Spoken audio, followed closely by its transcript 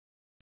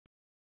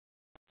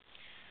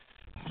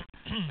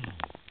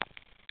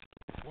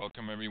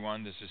Welcome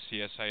everyone, this is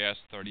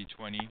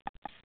CSIS-3020,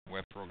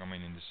 Web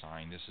Programming and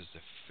Design. This is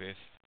the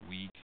 5th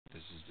week,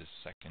 this is the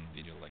 2nd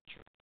video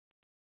lecture.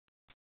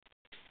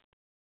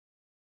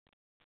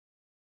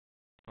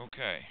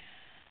 Okay,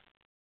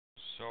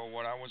 so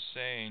what I was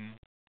saying,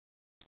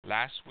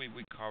 last week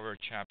we covered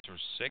chapter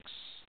 6,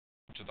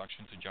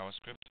 Introduction to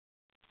JavaScript,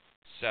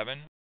 7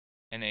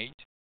 and 8,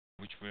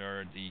 which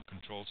were the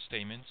control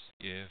statements,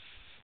 if,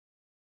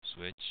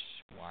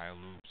 switch, while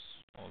loops,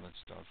 all that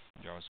stuff,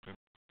 JavaScript.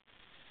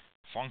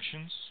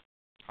 Functions,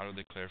 how to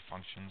declare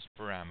functions,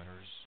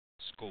 parameters,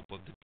 scope of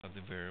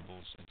the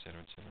variables,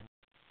 etc., etc.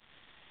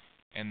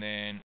 And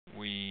then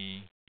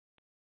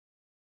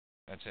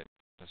that's it.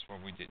 That's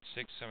what we did,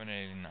 6, 7,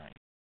 8, and 9.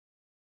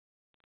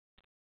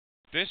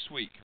 This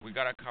week, we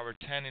got to cover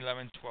 10,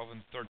 11, 12,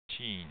 and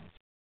 13.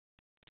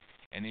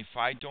 And if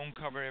I don't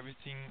cover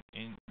everything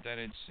that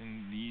it's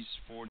in these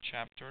 4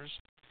 chapters,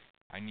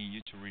 I need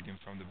you to read them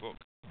from the book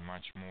in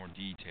much more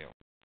detail.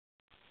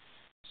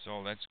 So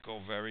let's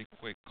go very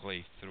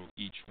quickly through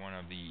each one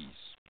of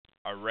these.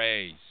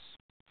 Arrays.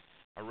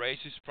 Arrays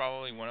is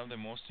probably one of the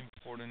most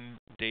important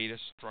data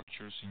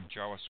structures in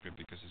JavaScript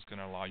because it's going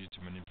to allow you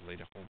to manipulate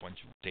a whole bunch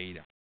of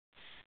data.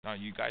 Now,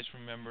 you guys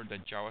remember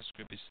that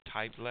JavaScript is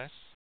typeless?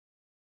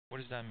 What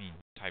does that mean,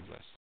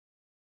 typeless?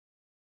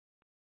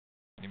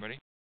 Anybody?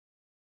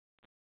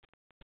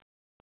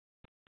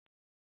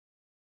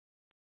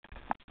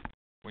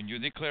 When you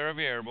declare a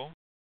variable,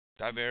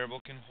 that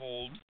variable can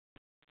hold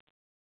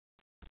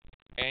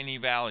any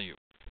value.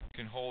 It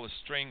can hold a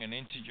string, an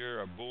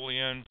integer, a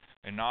boolean,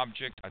 an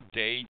object, a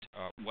date,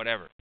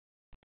 whatever.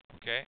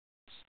 Okay?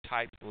 It's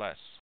typeless.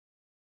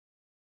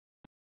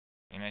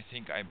 And I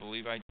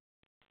believe I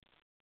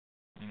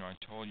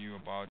told you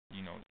about,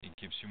 it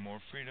gives you more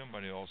freedom,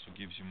 but it also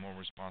gives you more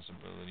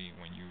responsibility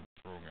when you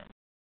program.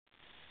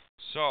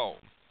 So,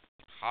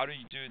 how do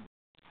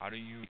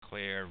you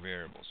declare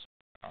variables?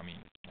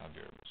 Not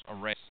variables,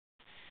 arrays.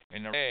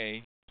 An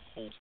array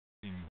holds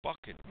in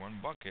one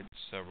bucket,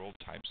 several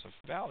types of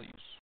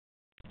values.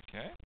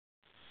 Okay?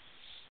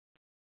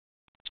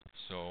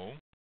 So,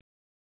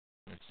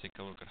 let's take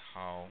a look at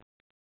how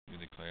you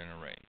declare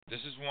an array.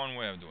 This is one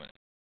way of doing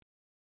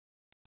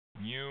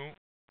it. New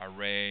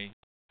array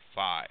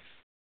 5.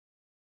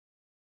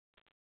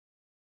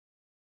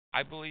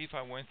 I believe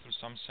I went through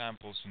some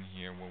samples in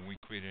here when we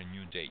created a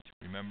new date.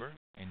 Remember?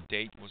 And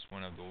date was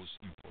one of those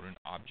important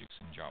objects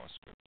in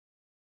JavaScript.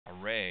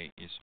 Array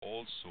is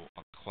also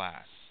a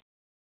class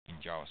in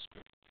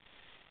JavaScript.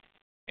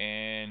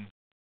 And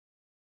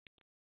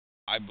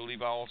I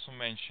believe I also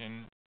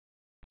mentioned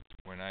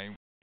when I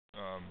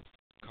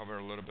covered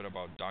a little bit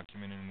about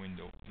document and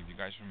window. If you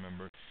guys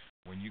remember,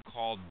 when you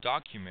called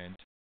document,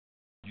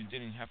 you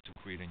didn't have to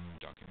create a new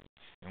document.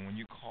 And when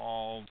you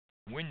called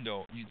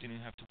window, you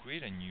didn't have to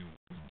create a new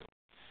window.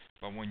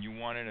 But when you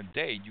wanted a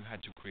date, you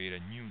had to create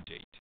a new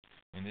date.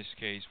 In this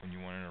case, when you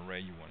want an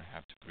array, you want to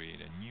have to create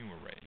a new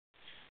array.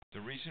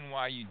 The reason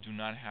why you do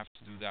not have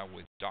to do that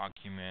with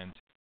document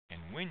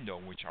and window,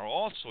 which are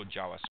also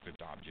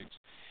JavaScript objects,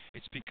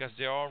 it's because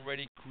they're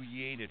already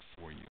created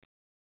for you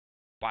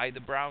by the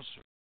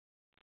browser.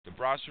 The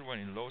browser, when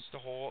it loads the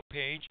whole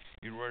page,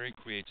 it already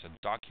creates a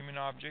document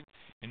object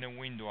and a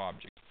window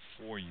object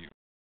for you.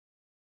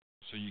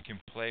 So you can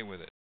play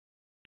with it.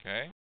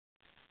 Okay?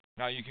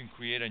 Now you can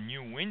create a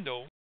new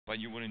window, but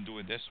you wouldn't do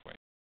it this way.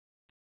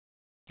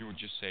 You would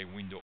just say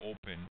window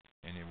open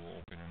and it will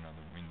open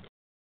another window.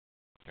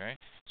 Okay?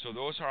 So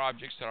those are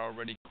objects that are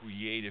already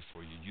created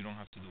for you. You don't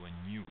have to do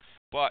a new.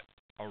 But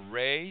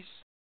arrays,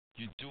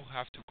 you do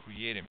have to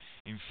create them.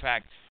 In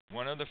fact,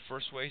 one of the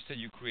first ways that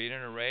you create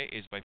an array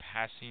is by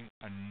passing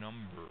a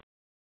number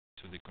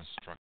to the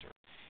constructor.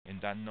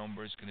 And that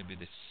number is going to be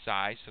the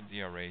size of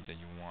the array that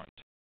you want.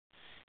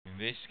 In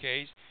this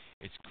case,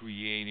 it's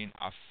creating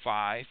a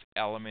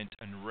 5-element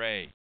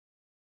array.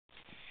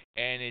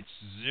 And it's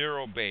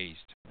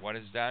 0-based. What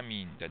does that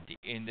mean? That the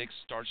index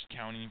starts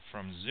counting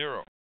from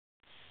 0.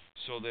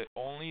 So the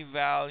only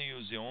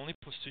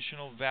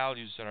positional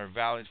values that are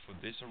valid for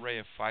this array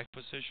of 5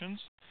 positions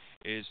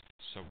is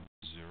sub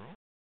 0,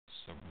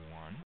 sub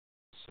 1,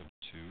 sub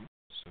 2,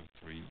 sub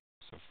 3,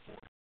 sub 4.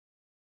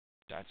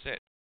 That's it.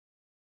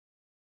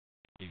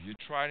 If you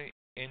try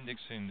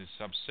indexing the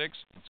sub 6,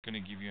 it's going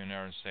to give you an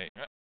error and say,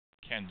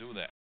 can't do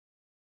that.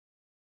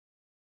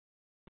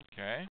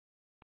 Okay?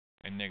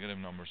 And negative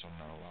numbers are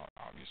not allowed,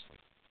 obviously.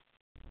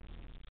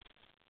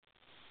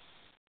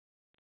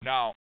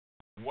 Now,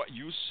 what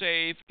you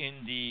save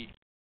in the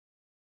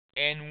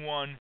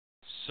N1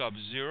 sub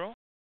 0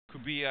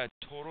 could be a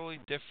totally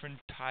different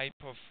type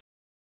of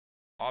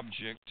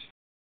object,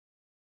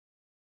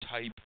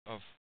 type of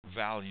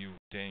value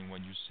than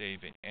when you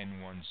save in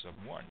N1 sub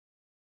 1.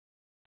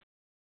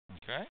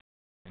 Okay?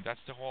 And that's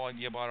the whole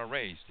idea about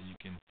arrays, that you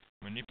can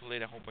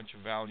manipulate a whole bunch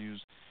of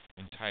values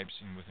and types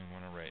within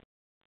one array.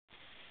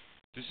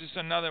 This is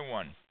another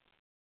one.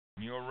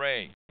 New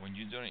array. When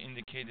you don't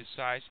indicate the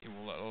size, it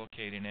will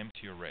allocate an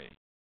empty array,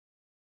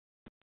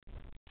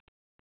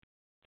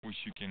 which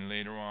you can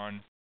later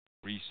on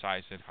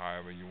resize it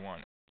however you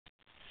want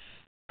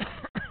it.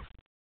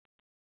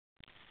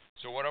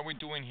 So what are we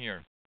doing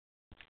here?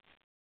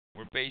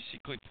 We're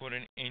basically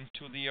putting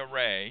into the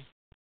array,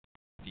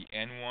 the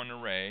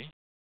N1 array.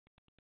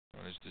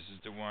 Notice this is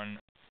the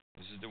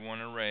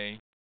one array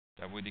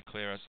that we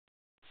declare as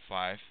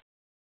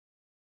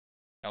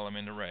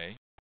 5-element array.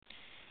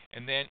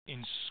 And then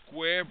in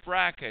square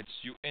brackets,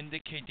 you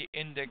indicate the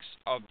index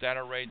of that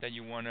array that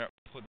you want to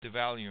put the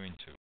value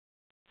into.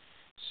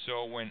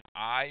 So when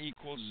I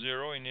equals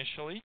 0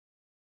 initially,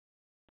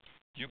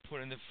 you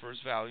put in the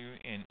first value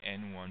in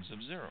N1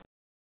 of 0.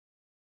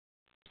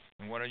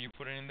 And what are you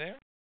putting in there?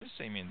 The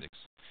same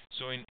index.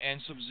 So in N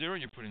sub 0,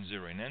 you put in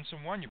 0. In N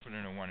sub 1, you put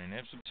in a 1. In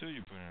N sub 2,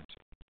 you put in a 2.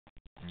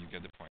 And you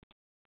get the point.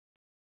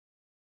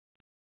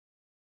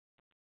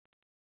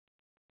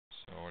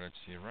 So let's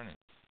see it running.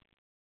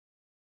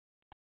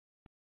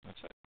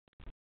 That's it.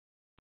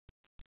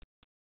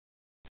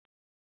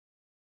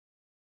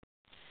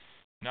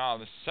 Now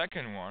the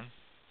second one,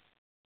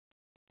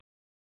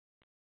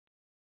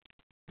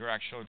 you're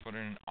actually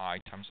putting in I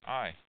times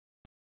I,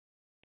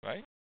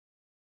 right?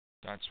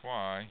 That's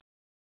why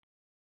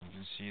you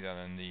can see that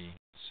in the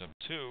sub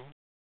 2,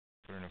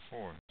 put in a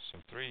 4,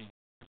 sub 3, you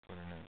put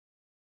in a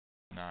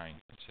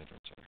 9, etc.,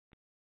 etc.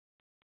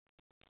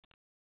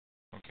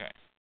 Okay.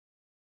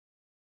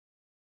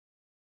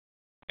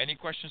 Any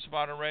questions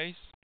about arrays?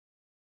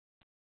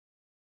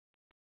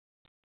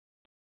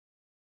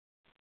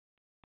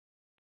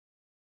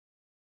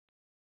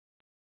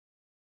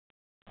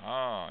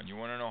 You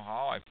want to know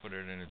how I put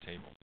it in a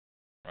table,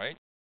 right?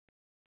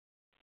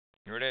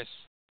 Here it is.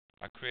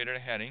 I created a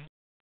heading.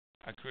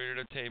 I created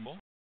a table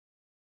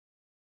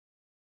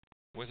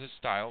with a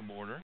style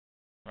border,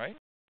 right?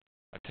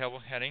 A table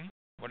heading.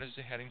 What does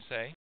the heading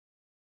say?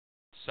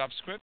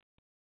 Subscript.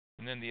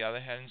 And then the other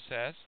heading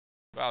says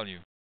value.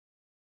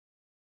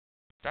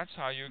 That's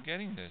how you're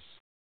getting this.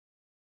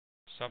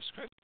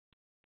 Subscript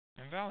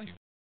and value.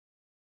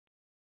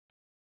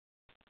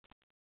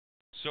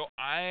 So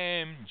I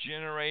am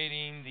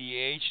generating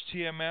the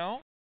HTML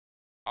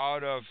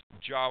out of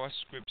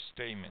JavaScript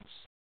statements.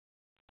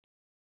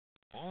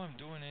 All I'm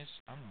doing is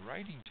I'm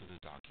writing to the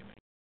document.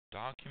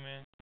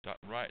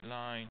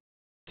 Document.writeLine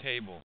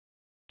table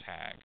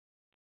tag.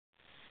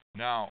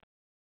 Now,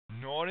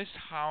 notice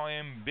how I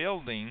am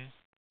building.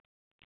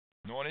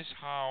 Notice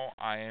how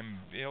I am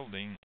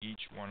building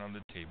each one of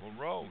the table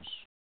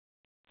rows.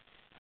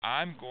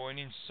 I'm going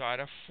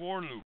inside a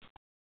for loop.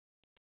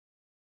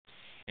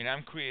 And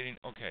I'm creating,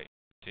 okay,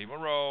 table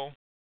row,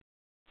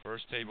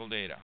 first table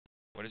data.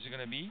 What is it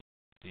going to be?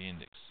 The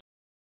index.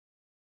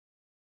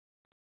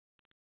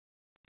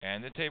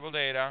 And the table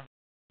data,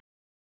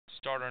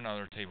 start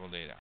another table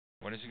data.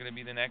 What is it going to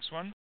be the next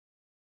one?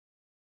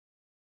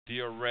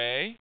 The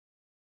array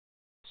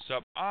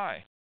sub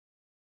I.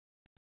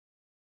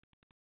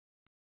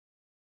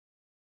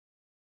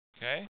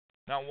 Okay,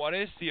 now what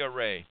is the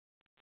array?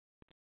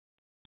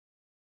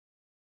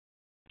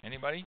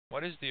 Anybody?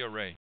 What is the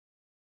array?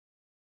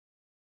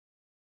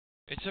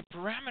 It's a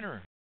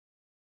parameter.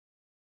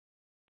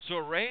 So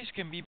arrays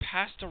can be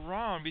passed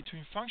around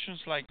between functions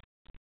like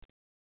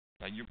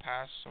you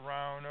pass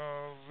around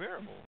a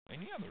variable,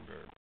 any other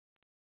variable.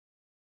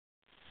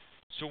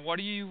 So what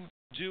do you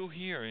do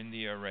here in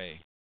the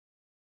array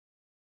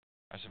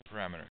as a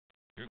parameter?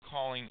 You're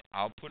calling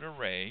output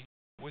array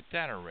with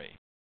that array.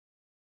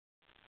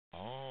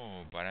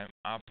 Oh, but I'm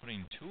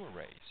outputting two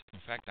arrays. In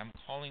fact, I'm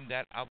calling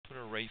that output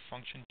array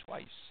function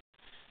twice.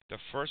 The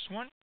first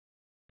one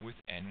with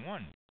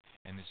N1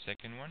 and the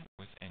second one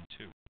with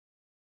N2.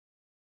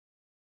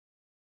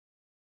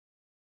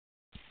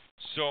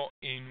 So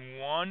in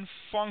one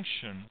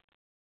function,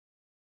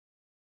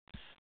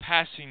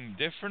 passing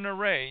different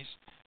arrays,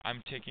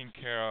 I'm taking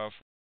care of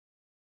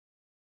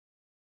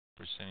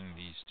presenting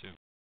these two.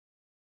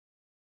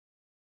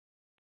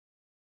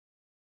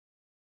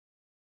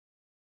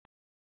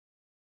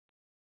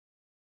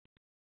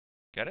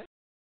 Get it?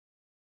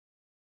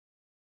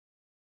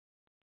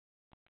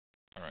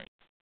 All right.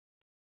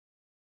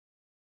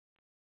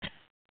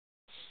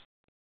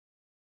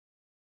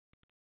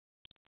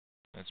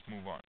 Let's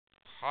move on.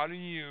 How do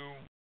you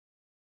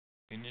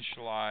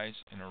initialize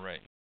an array?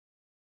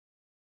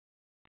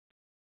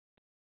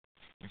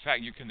 In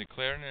fact, you can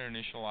declare and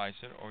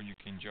initialize it, or you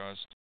can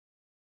just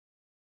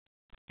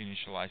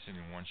initialize it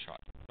in one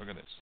shot. Look at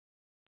this.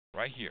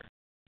 Right here,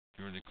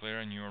 you're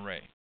declaring a new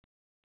array.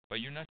 But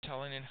you're not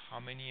telling it how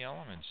many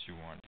elements you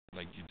want,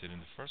 like you did in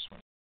the first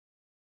one.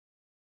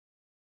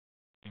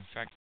 In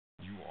fact,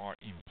 you are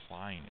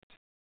implying it.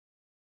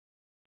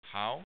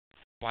 How?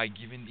 By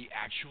giving the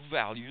actual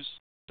values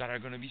that are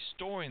going to be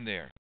stored in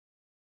there,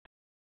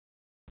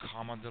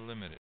 comma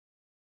delimited.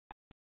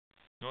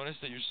 Notice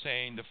that you're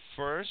saying the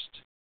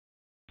first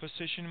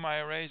position in my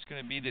array is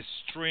going to be the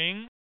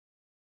string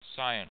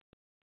cyan.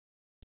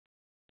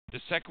 The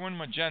second one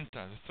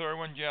magenta. The third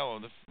one yellow.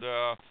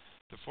 The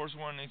fourth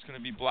one is going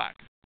to be black.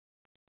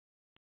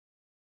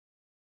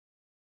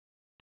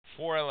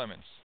 4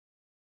 elements.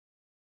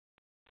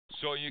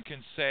 So you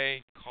can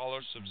say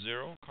colors of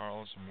 0,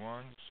 colors of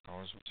 1,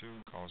 colors of 2,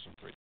 colors of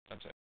 3.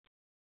 That's it.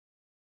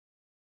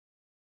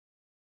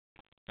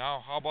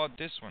 Now, how about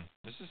this one?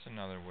 This is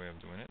another way of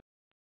doing it.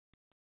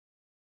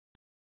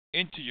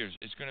 Integers,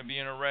 it's going to be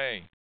an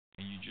array,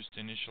 and you just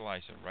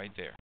initialize it right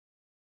there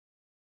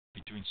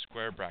between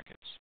square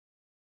brackets.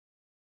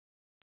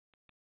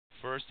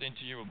 First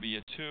integer will be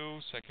a 2,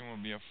 second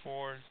will be a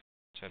 4,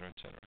 etc.,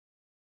 etc.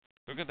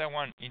 Look at that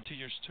one,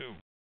 integers 2.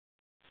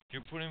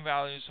 You're putting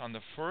values on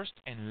the first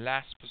and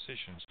last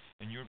positions,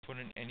 and you're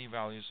putting any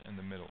values in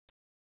the middle.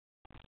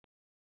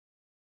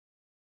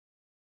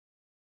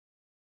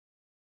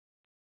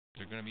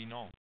 They're going to be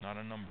null, not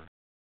a number.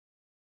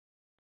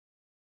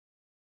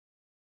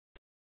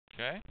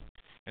 Okay?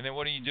 And then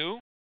what do? You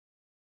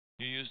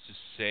use the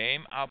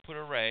same output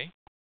array,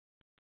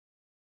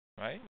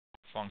 right?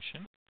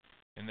 Function.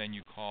 And then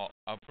you call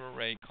upper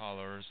array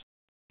colors,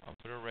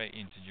 upper array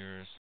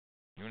integers.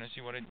 You want to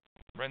see what it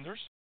renders?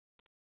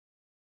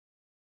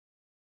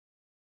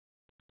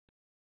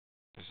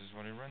 This is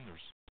what it renders.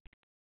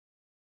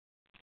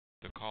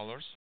 The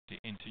colors, the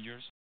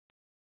integers.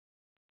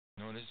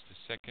 Notice the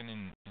second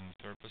and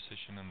third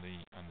position on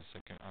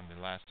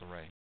the last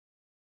array.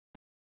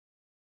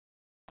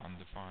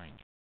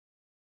 Undefined.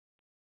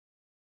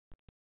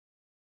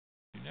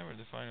 You never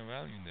define a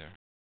value in there.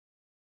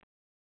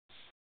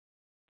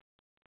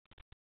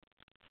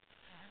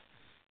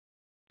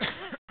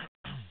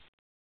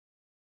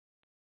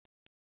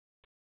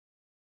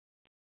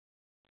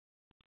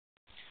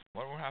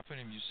 What will happen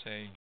if you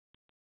say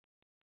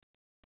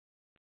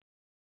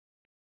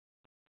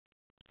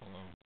hello?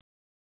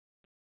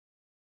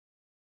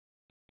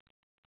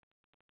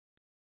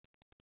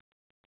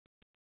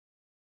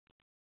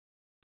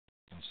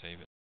 And save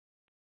it.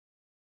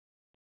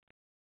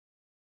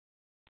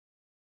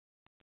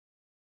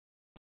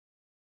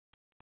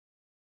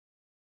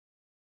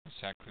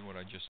 Exactly what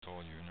I just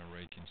told you. An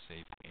array can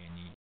save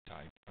any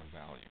type of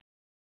value.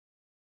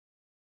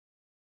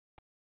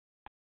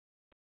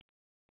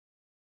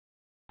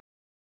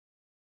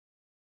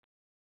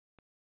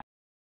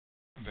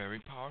 Very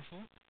powerful,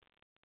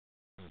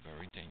 but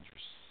very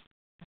dangerous.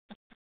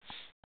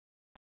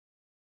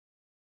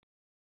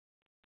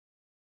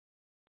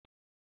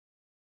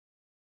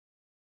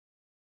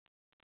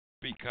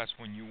 Because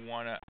when you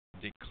want to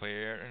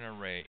declare an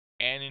array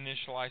and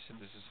initialize it,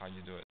 this is how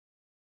you do it.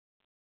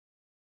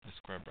 The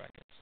square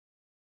brackets.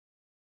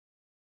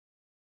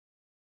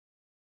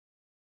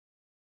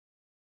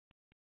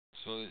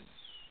 So it's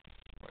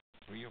what,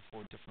 3 or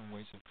 4 different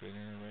ways of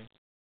creating an array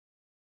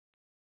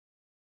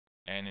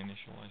and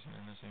initializing it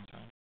at the same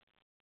time.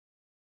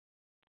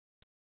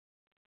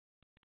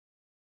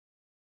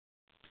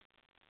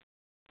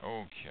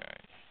 Okay.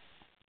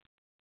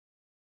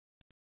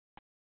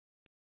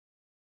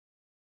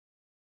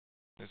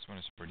 This one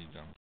is pretty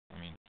dumb. I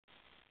mean,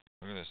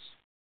 look at this.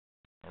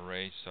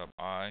 Array sub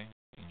I,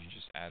 and you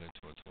just add it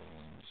to a total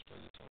and display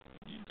the total.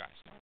 You guys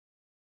know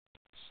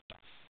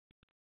stuff.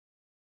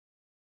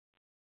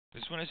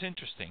 This one is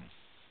interesting.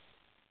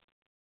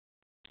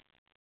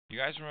 You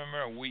guys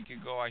remember a week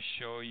ago I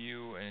showed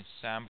you a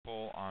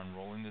sample on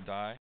rolling the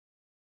die?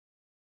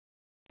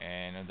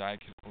 And a die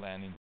could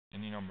land in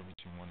any number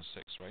between 1 and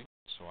 6, right?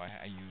 So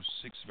I use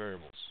 6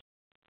 variables.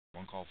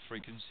 One called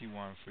frequency 1,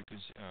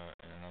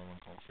 and another one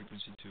called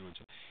frequency 2,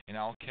 and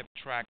I'll keep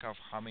track of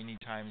how many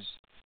times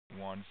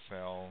 1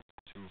 fell,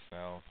 2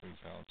 fell, 3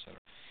 fell, etc.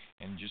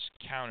 And just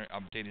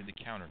updated the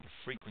counter, the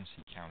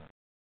frequency counter.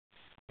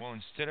 Well,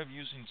 instead of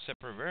using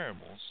separate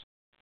variables,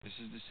 this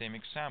is the same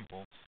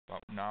example,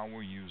 but now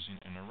we're using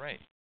an array.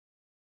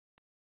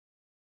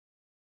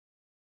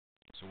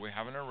 So we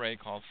have an array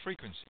called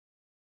frequency.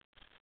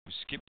 We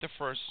skip the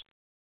first.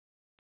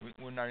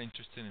 We're not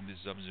interested in the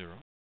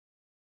sub-0,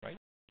 right?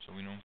 So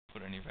we don't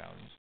put any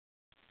values.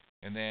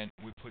 And then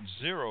we put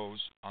zeros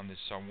on the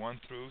sub 1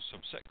 through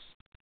sub 6.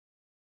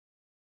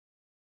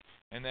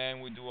 And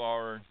then we do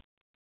our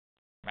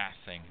math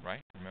thing,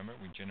 right? Remember,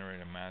 we generate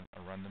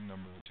a random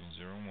number between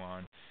 0 and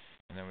 1,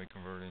 and then we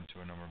convert it into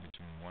a number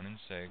between 1 and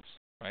 6,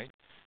 right?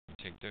 We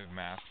take the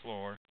math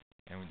floor,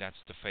 and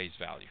that's the phase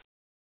value.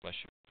 Bless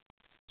you.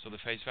 So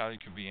the phase value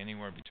could be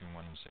anywhere between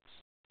 1 and 6.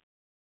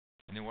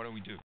 And then what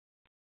do?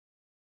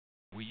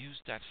 We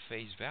use that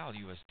phase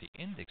value as the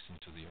index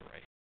into the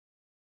array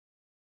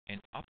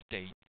and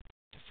update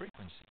the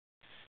frequency.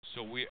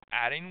 So we're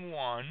adding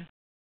 1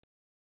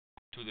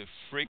 to the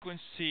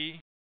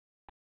frequency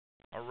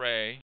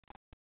array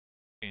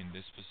in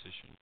this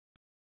position.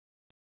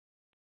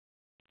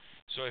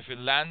 So if it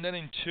landed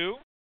in 2,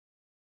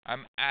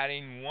 I'm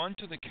adding 1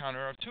 to the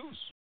counter of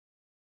 2's.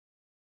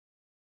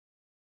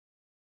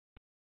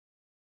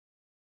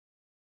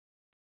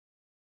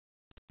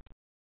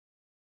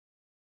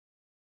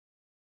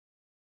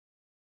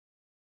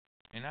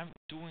 And I'm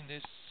doing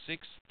this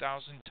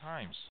 6,000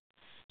 times.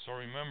 So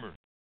remember,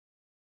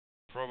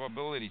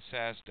 probability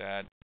says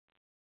that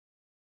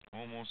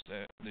almost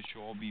they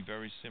should all be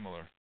very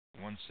similar.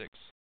 1/6.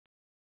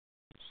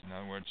 So in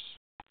other words,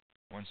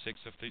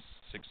 1/6 of this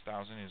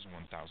 6,000 is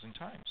 1,000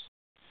 times.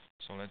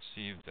 So let's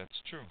see if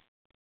that's true.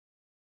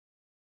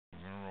 I'm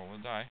going to roll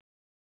a die.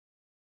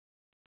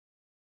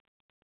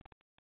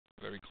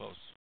 Very close.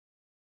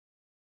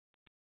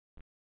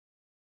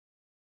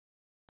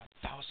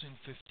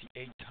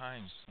 1,058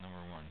 times, number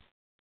 1.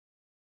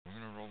 We're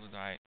going to roll the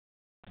die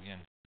again.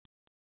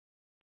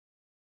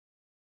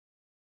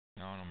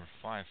 Now number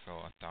 5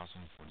 fell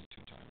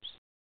 1,042 times.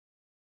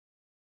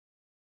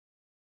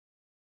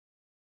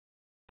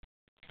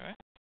 Okay.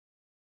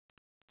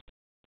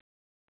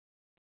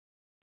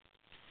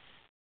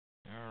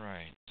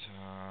 Alright.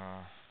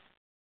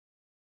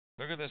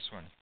 Look at this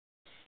one.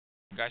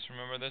 You guys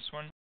remember this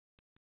one?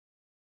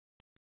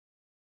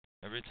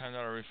 Every time that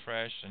I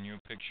refresh, a new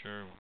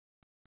picture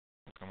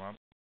will come up.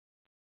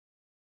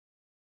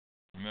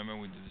 Remember,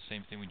 we did the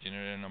same thing. We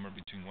generated a number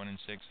between 1 and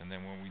 6, and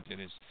then what we did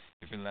is,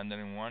 if it landed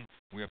in 1,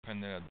 we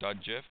appended a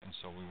 .gif, and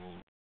so we will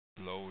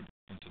load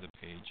into the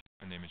page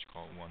an image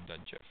called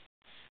 1.gif.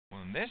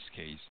 Well, in this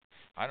case,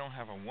 I don't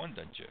have a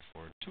 1.gif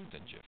or a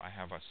 2.gif. I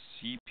have a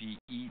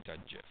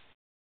CPE.gif.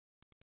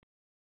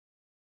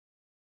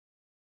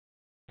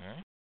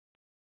 Okay?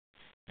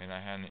 And I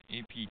have an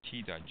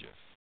APT.gif.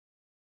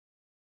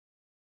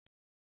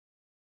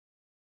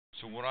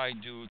 So what I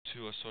do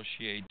to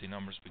associate the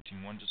numbers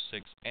between 1 to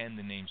 6 and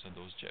the names of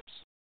those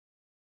GIFs,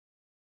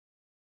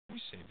 we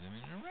save them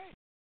in an array.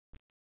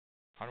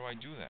 How do I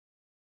do that?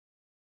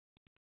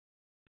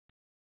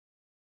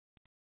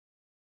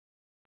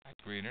 I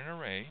create an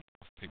array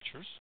of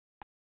pictures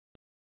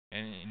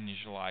and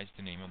initialize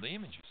the name of the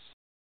images.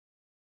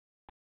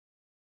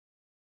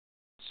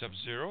 Sub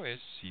 0 is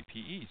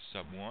CPE.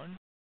 Sub 1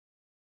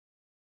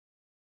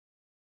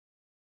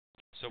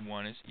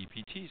 is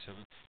EPT.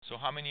 So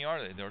how many are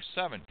there? There are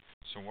 7.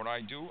 So what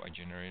I do, I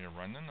generate a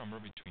random number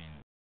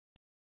between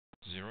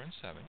 0 and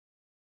 7.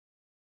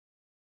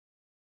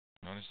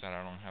 Notice that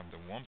I don't have the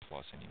 1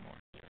 plus anymore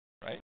here,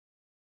 right?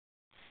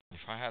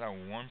 If I had a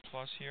 1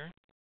 plus here,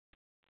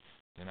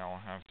 then I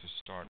will have to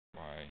start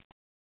by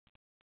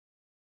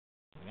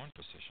the 1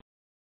 position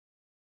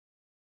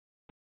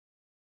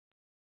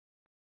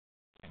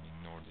and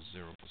ignore the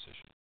 0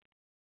 position.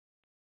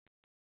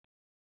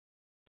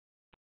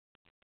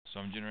 So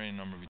I'm generating a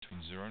number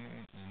between 0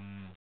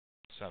 and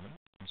 7.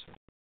 I'm sorry.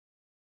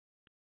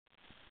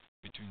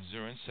 Between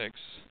 0 and 6,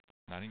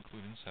 not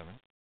including 7,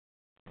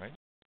 right?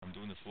 I'm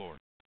doing the floor,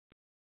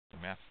 the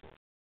math floor.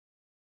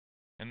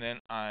 And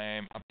then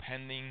I'm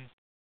appending.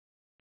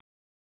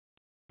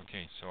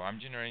 Okay, so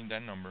I'm generating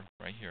that number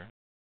right here.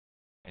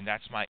 And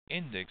that's my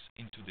index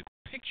into the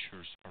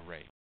pictures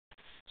array.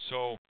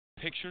 So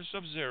pictures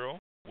of 0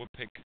 will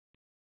pick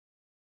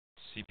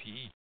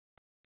CPE.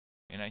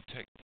 And I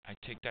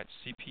take that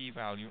CPE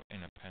value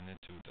and append it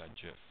to that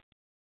GIF.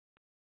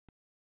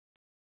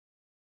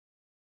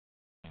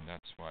 And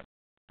that's what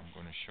I'm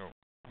going to show.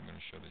 I'm going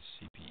to show the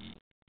CPE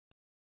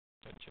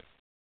that GIF.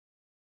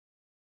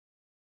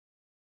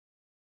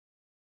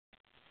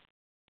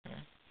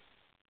 Okay.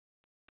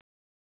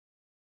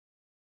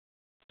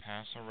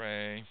 Pass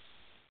array.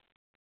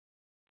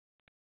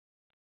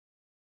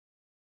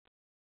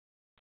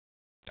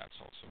 That's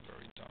also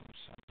very dumb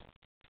sample.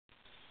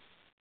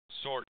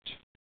 Sort.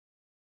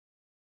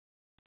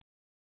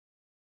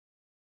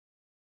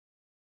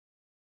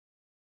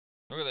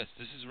 Look at this.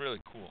 This is really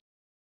cool.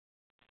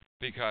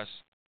 Because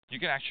you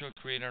can actually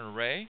create an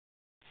array,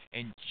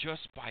 and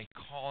just by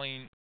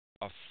calling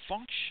a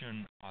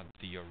function of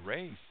the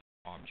array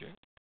object,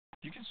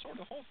 you can sort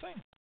the whole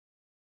thing.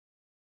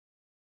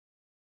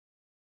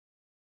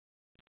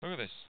 Look at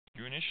this.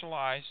 You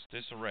initialize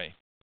this array.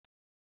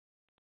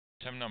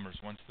 10 numbers,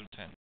 1 through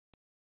 10.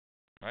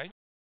 Right?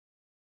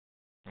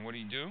 And what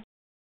do?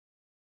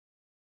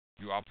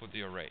 You output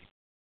the array.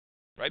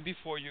 Right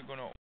before you're going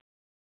to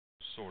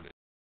sort it.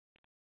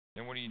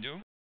 Then what do?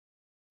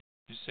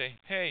 You say,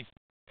 hey,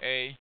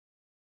 A,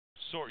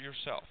 sort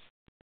yourself.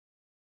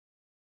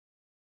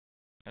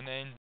 And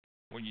then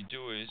what you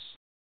do is,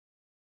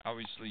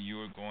 obviously you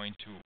are going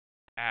to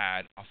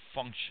add a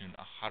function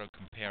of how to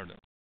compare them.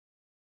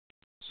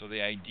 So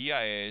the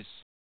idea is,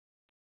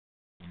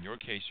 in your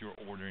case, you're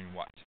ordering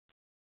what?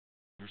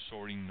 You're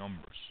sorting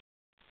numbers.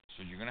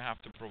 So you're going to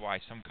have to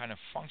provide some kind of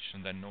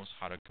function that knows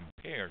how to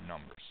compare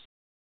numbers.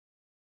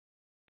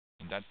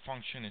 And that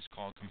function is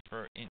called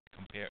compare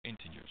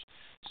integers.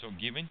 So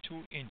given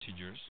 2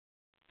 integers,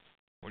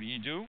 what do?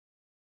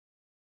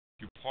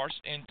 You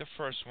parse int the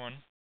first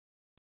one,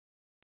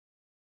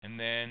 and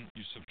then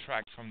you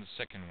subtract from the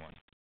second one.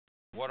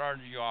 What are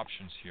the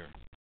options here?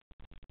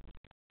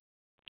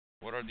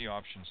 What are the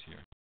options here?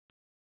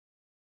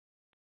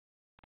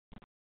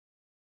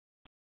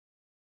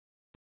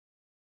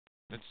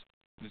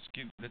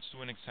 Let's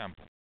do an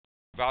example.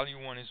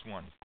 Value 1 is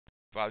 1.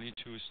 Value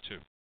 2 is 2.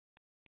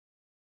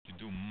 You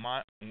do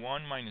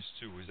 1 minus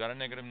 2. Is that a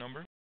negative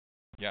number?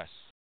 Yes.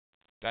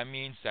 That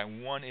means that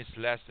 1 is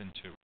less than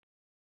 2.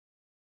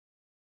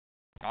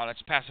 Now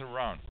let's pass it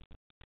around.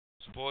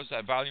 Suppose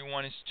that value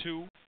 1 is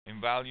 2 and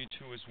value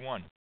 2 is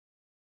 1.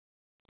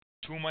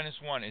 2 minus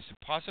 1, is it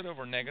positive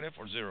or negative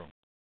or 0?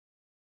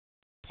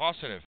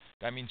 Positive.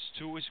 That means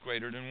 2 is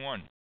greater than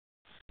 1.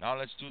 Now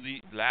let's do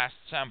the last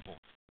sample.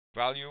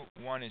 Value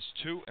 1 is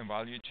 2 and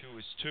value 2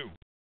 is 2.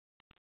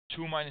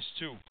 2 minus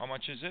 2, how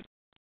much is it?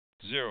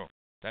 0.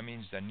 That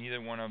means that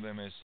neither one of them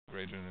is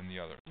greater than the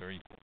other. They're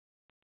equal.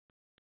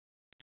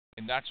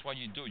 And that's what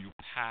you do. You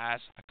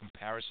pass a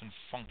comparison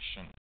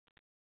function.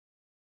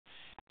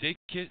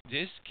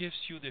 This gives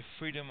you the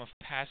freedom of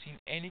passing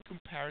any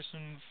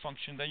comparison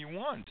function that you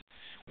want,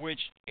 which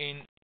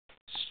in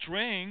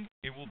string,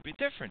 it will be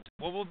different.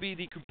 What will be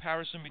the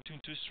comparison between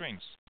two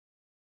strings?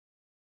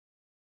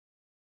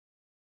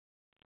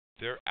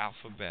 They're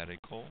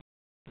alphabetical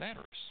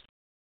letters,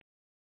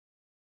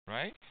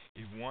 right?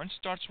 If one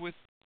starts with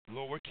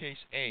lowercase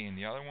a and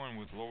the other one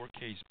with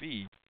lowercase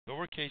b,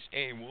 lowercase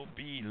a will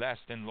be less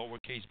than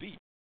lowercase b.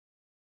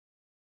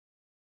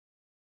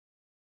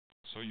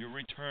 So you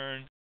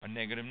return a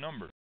negative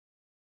number.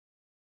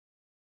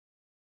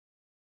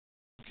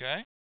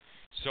 Okay?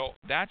 So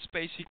that's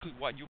basically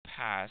what you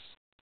pass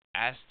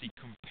as the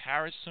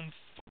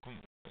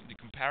the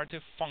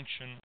comparative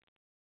function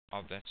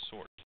of that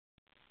sort.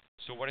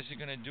 So what is it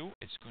going to do?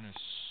 It's going to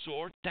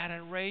sort that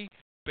array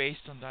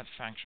based on that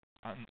function.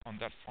 On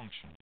that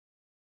function.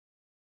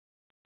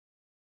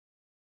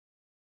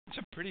 It's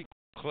a pretty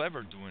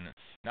clever doing it.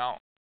 Now,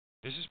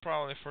 this is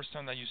probably the first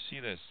time that you see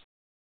this.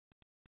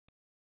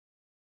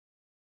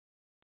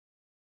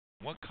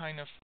 What kind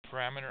of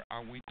parameter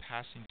are we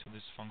passing to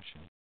this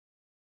function?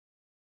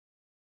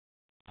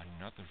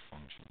 Another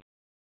function.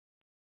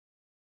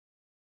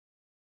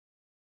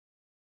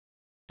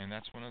 And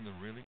that's one of the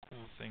really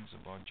cool things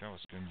about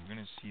JavaScript. You're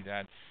going to see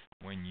that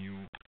when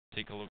you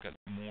take a look at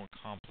more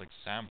complex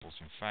samples.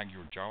 In fact,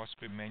 your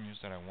JavaScript menus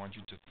that I want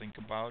you to think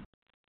about,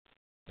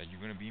 that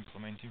you're going to be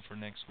implementing for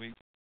next week,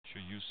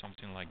 should use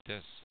something like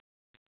this.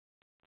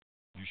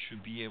 You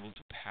should be able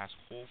to pass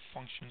whole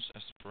functions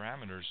as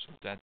parameters so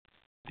that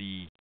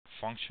the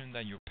function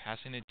that you're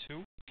passing it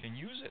to can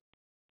use it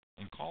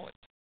and call it.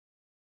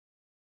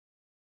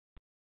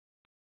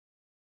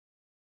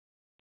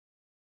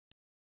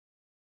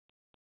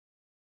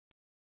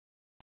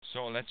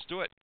 So let's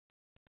do it.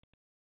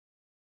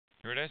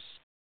 Here it is.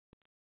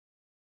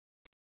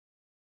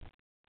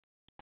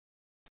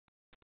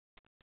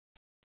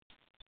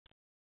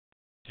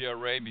 The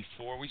array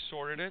before we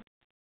sorted it,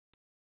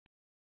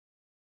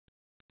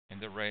 and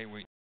the array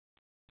when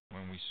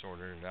we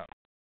sorted it out.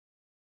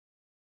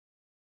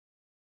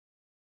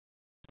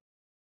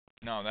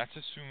 Now that's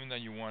assuming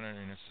that you want it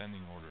in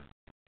ascending order.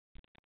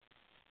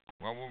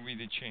 What will be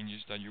the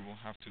changes that you will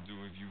have to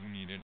do if you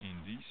need it in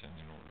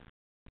descending order?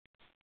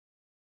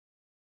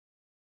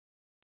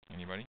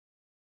 Anybody?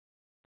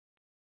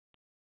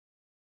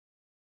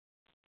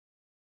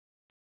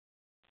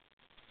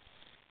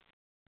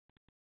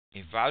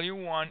 If value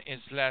 1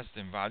 is less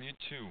than value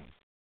 2,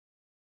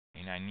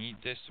 and I need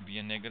this to be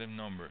a negative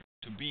number,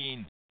 to be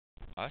in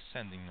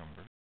ascending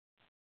number,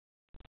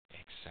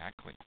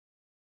 exactly.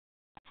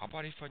 How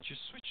about if I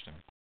just switch them?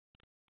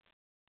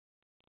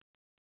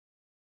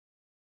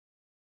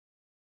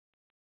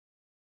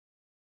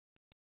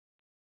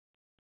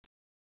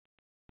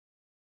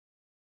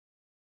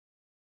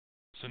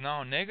 So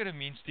now negative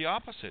means the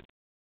opposite.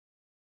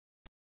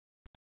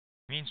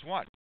 Means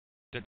what?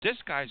 That this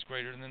guy is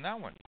greater than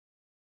that one.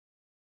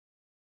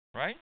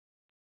 Right?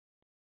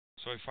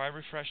 So if I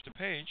refresh the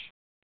page,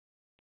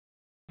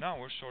 now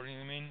we're sorting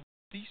them in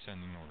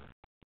descending order.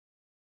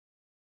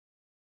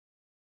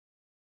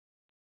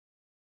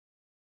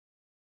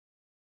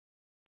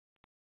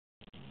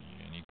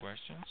 Any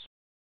questions?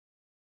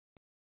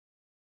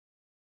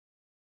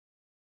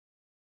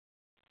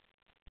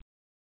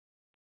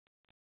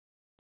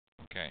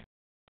 Okay.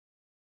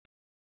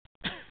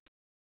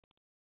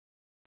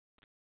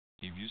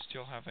 If you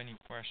still have any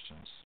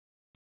questions,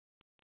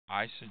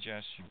 I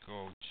suggest you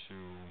go to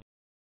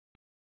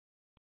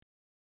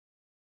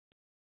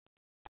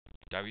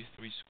W3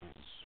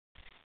 Schools,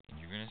 and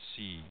you're going to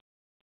see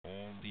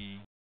all the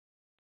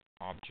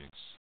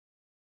objects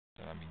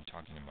that I've been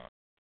talking about.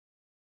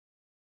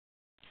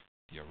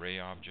 The array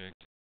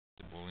object,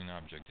 the Boolean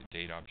object, the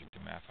date object, the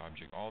math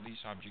object, all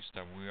these objects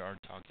that we are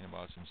talking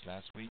about since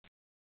last week.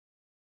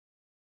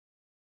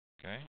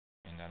 Okay?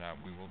 And that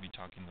we will be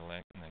talking the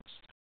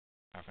next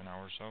half an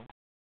hour or so.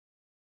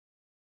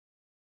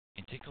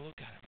 And take a look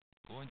at them.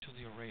 Go into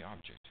the array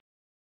object.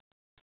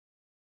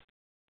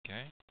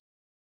 Okay?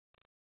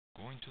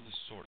 Go into the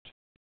sort.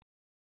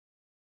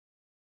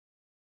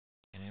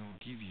 And it will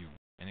give you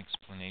an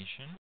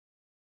explanation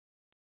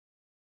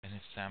and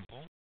a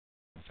sample.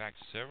 In fact,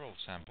 several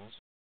samples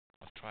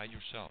of try it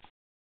yourself.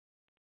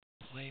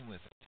 Play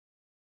with it.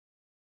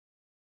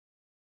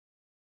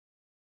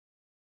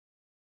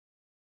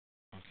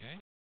 Okay?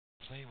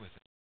 Play with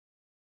it.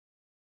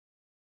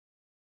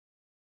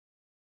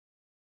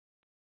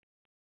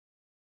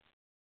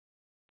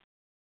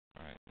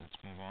 Alright, let's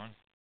move on.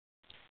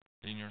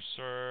 Linear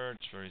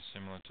search, very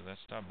similar to that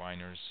stuff.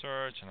 Binary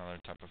search, another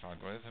type of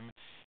algorithm.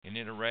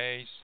 Init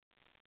arrays.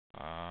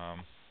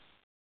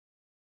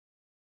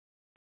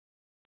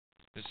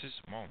 This is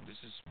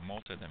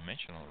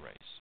multi-dimensional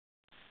arrays.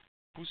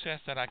 Who says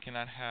that I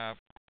cannot have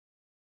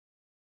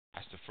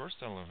as the first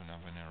element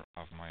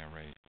of my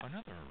array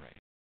another array.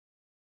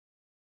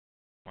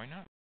 Why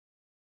not?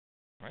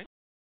 Right?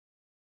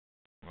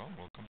 Well,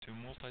 welcome to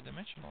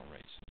multidimensional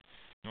arrays.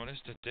 Notice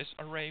that this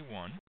array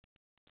 1,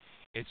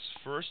 its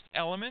first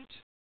element,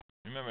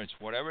 remember it's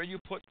whatever you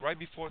put right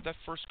before that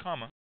first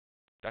comma,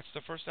 that's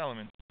the first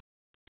element.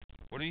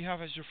 What do you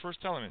have as your first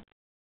element?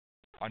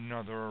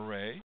 Another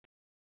array.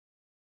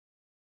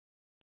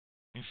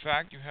 In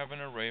fact, you have an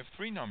array of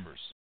 3 numbers.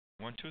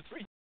 1, 2,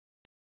 3.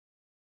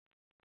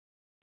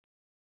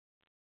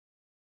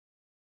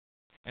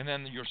 And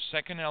then your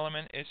second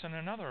element is in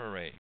another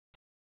array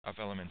of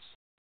elements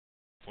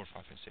 4,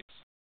 5, and 6.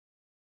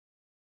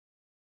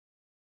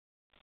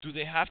 Do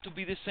they have to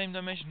be the same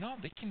dimension? No,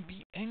 they can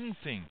be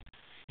anything.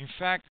 In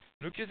fact,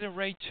 look at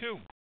array 2.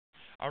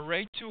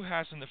 Array 2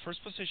 has in the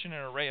first position an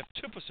array of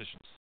 2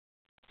 positions.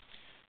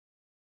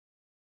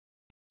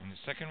 And the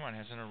second one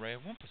has an array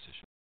of 1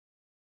 position.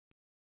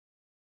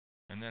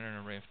 And then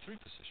an array of 3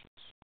 positions.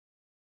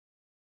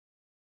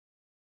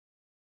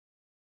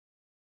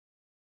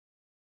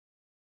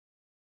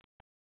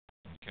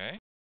 Okay?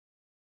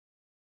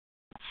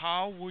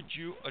 How would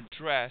you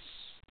address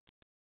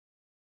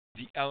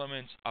the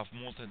elements of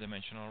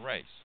multidimensional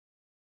arrays?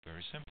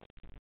 Very simple.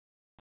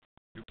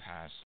 You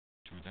pass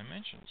 2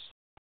 dimensions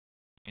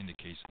in the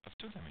case of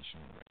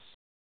 2-dimensional arrays,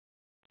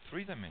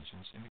 3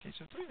 dimensions in the case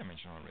of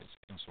 3-dimensional arrays,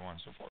 and so on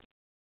and so forth.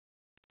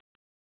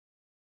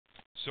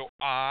 So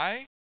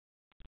I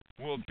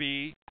will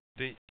be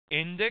the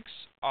index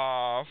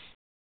of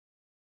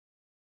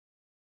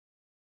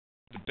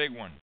the big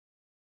one,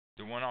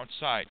 the one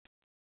outside,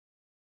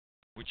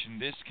 which in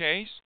this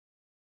case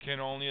can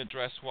only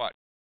address what?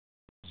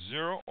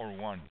 0 or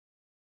 1.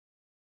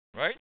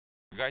 Right?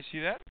 You guys see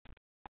that?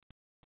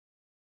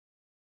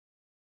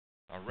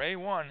 Array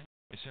 1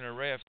 is an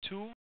array of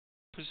 2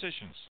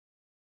 positions,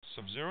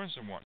 sub-0 and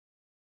sub-1.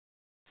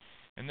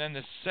 And then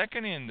the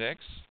second index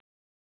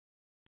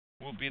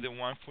will be the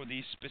one for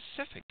the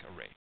specific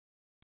array.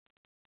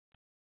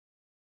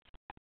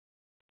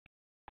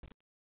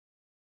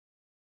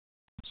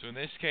 So in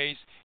this case,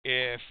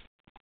 if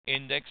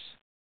index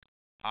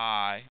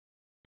I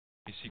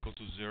is equal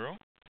to 0,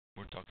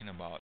 we're talking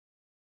about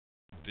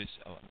this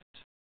element.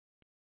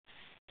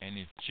 And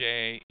if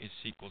j is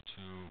equal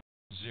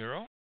to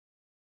 0,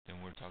 then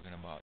we're talking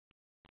about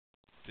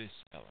this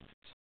element.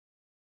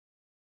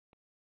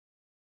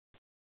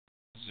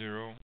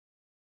 0,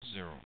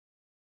 0.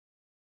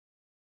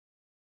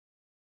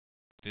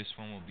 This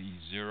one will be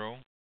 0,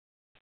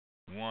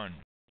 1,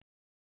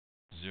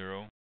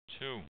 0,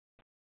 2,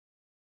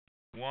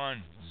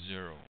 1,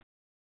 0,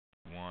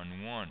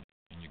 1, 1,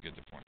 and you get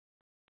the point.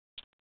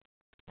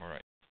 All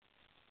right.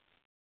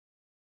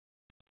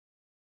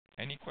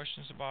 Any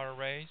questions about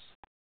arrays?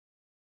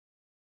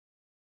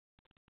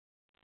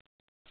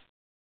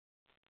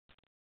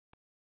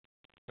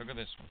 Look at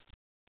this one.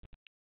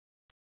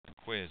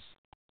 A quiz.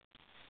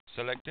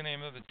 Select the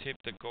name of the tip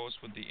that goes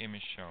with the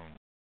image shown.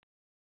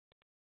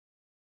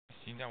 I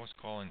think that was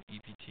called an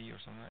EPT or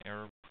something,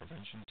 error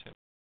prevention tip.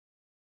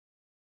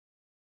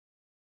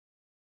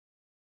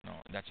 No,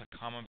 that's a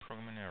common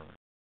programming error.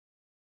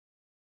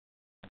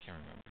 I can't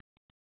remember.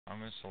 I'm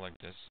going to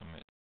select this,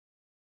 submit.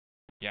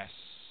 Yes,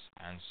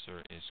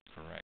 answer is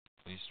correct.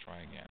 Please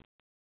try again.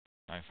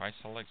 Now if I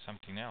select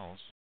something else,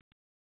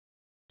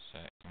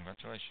 say,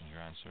 congratulations,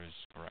 your answer is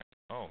correct.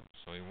 Oh,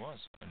 so it was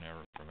an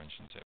error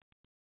prevention tip.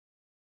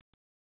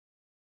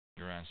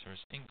 Your answer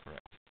is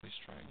incorrect. Please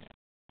try again.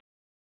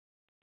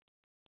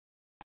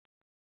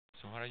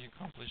 So how do you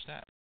accomplish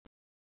that?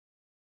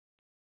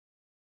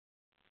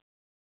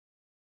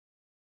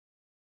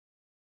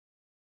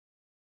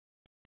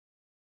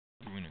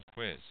 Doing a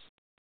quiz.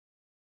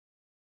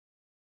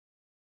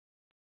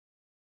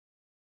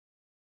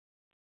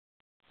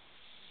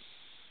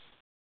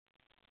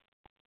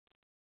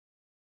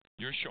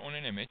 You're shown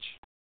an image,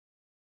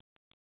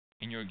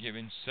 and you're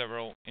given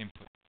several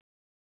input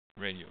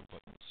radio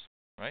buttons,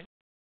 right?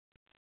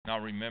 Now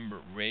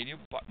remember, radio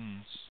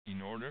buttons,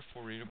 in order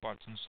for radio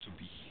buttons to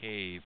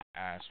behave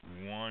as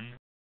one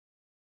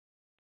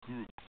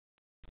group,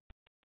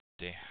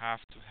 they have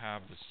to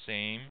have the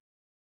same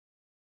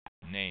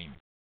name.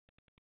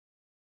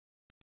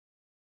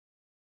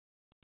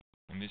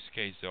 In this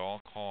case, they're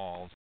all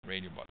called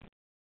radio buttons.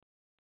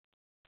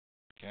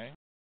 Okay?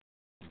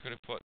 You could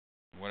have put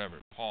whatever,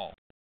 Paul,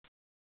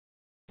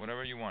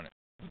 whatever you wanted.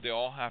 But they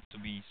all have to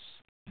be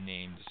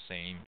named the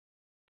same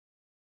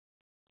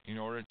in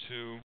order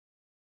to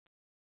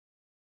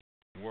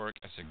work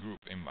as a group.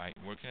 And by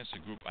working as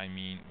a group, I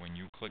mean when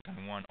you click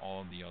on one,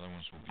 all of the other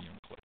ones will be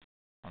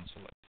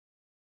unselect.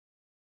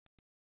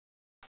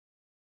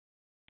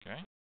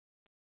 Okay?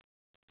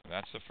 So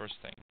that's the first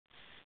thing.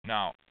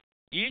 Now,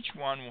 each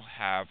one will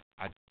have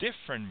a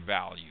different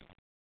value.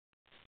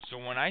 So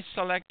when I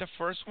select the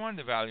first one,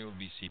 the value will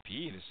be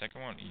CPE, the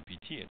second one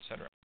EPT,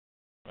 etc.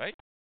 Right?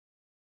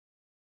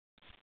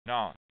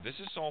 Now, this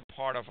is all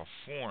part of a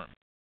form.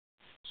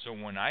 So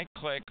when I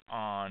click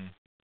on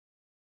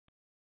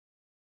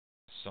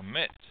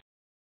submit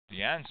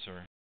the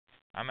answer,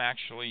 I'm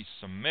actually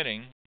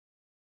submitting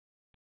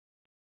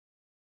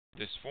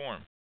this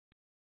form.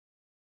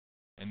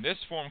 And this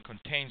form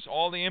contains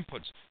all the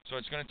inputs. So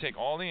it's going to take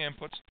all the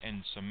inputs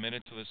and submit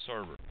it to the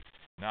server.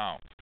 Now,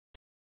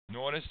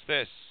 notice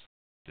this.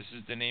 This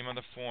is the name of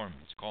the form.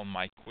 It's called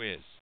My Quiz.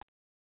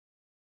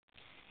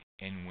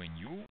 And when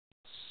you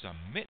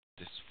submit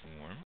this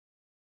form,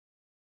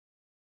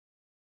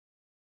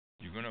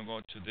 you're going to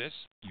go to this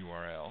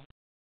URL,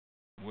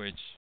 which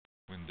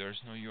when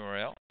there's no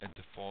URL, it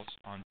defaults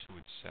onto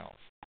itself.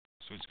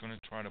 So it's going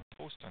to try to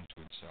post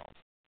onto itself.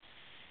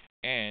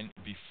 And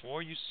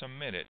before you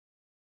submit it,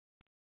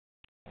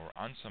 or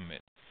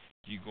unsubmit,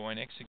 you go and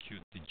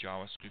execute the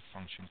JavaScript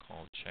function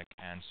called check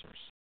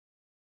answers.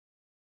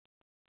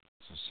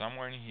 So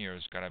somewhere in here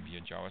there's got to be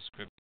a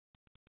JavaScript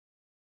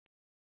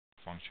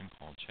function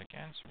called check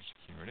answers.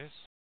 Here it is.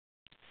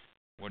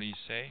 What do you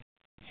say?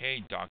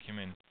 Hey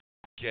document,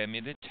 get me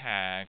the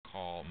tag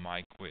called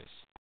my quiz.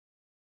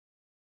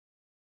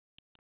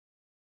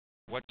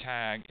 What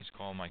tag is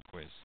called my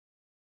quiz?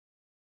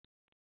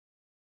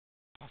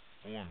 A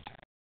form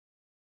tag.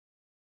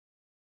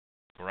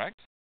 Correct?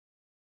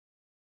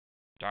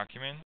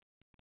 Document,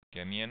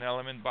 get me an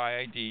element by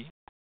ID,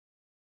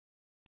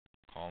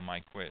 call my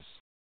quiz.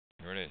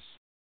 Here it is.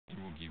 It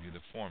will give you the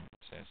form.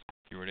 It says,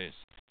 here it is.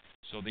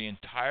 So the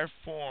entire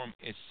form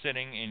is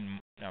sitting in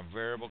a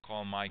variable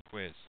called my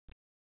quiz.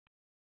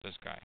 This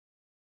guy.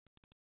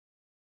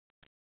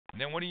 And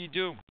then what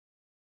do?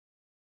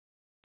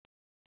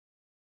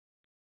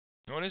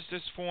 Notice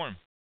this form.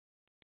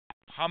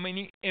 How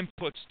many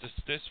inputs does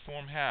this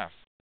form have?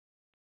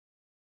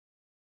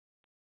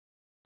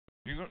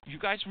 You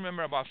guys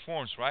remember about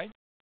forms, right?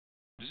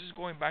 This is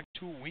going back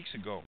 2 weeks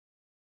ago.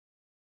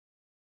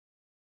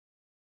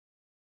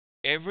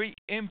 Every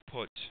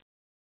input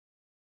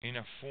in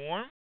a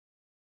form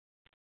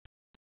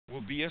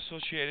will be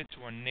associated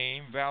to a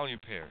name-value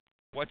pair.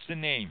 What's the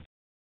name?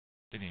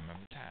 The name of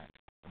the tag,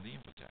 of the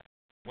input tag.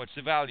 What's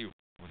the value?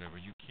 Whatever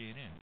you key it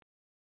in.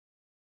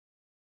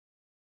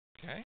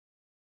 Okay?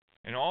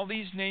 And all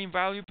these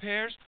name-value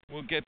pairs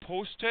will get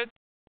posted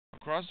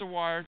across the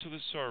wire to the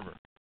server.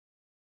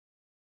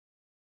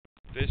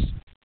 This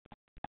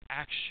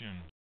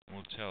action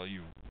will tell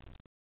you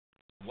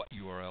what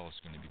URL is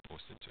going to be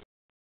posted to.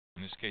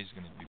 In this case, it's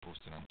going to be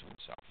posted onto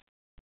itself.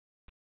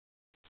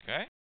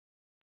 Okay?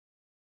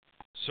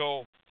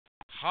 So,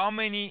 how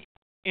many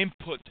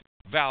input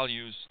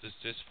values does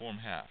this form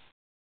have?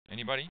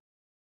 Anybody?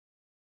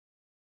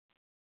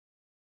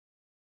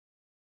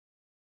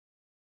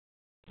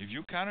 If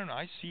you count it,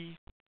 I see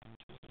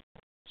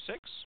 6,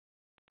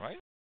 right?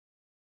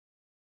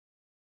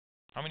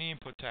 How many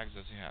input tags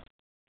does it have?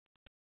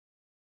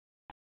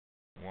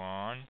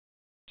 1,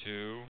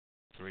 2,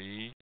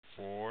 3,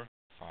 4,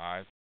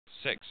 5,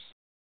 6.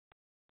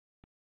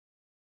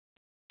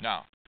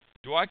 Now,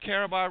 do I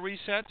care about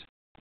reset?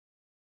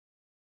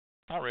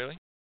 Not really.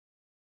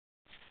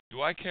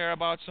 Do I care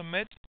about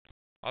submit?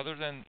 Other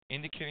than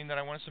indicating that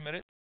I want to submit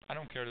it? I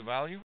don't care the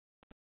value.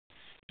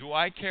 Do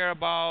I care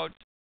about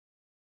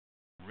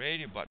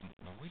radio button?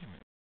 No, wait a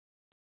minute.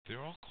 They're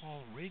all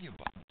called radio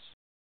buttons.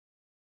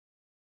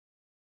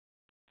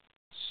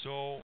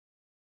 So,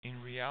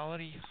 in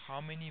reality,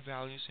 how many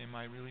values am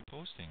I really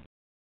posting?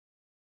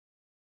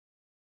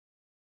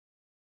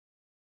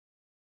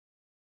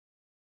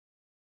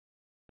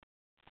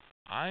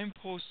 I'm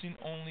posting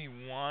only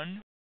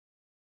one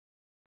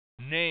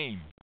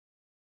name,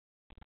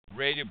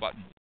 radio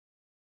button.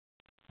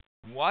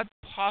 What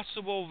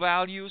possible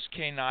values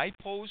can I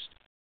post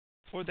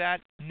for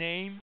that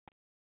name,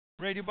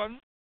 radio button?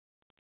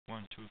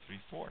 1, 2, 3,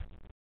 4.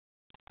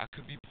 I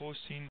could be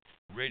posting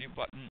radio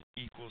button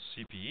equals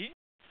CPE,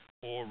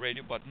 or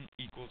radio button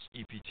equals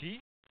EPT,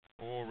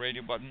 or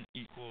radio button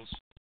equals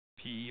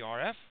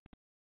PERF.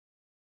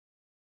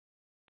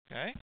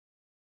 Okay?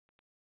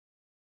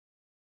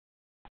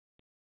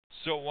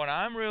 So what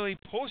I'm really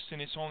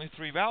posting is only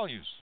 3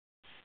 values.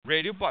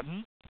 Radio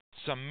button,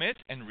 submit,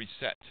 and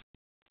reset.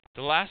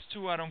 The last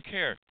 2 I don't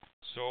care.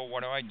 So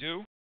what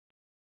do?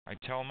 I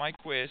tell my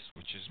quiz,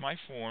 which is my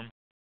form,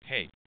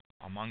 hey,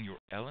 among your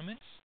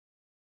elements,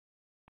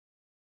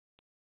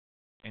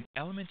 and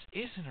elements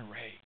is an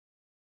array.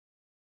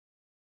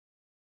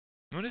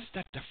 Notice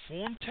that the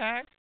form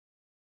tag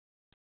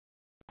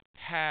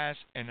has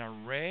an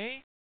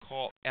array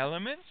called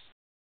elements,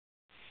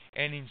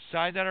 and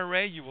inside that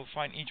array you will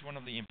find each one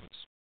of the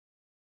inputs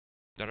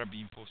that are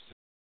being posted.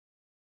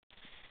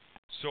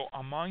 So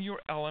among your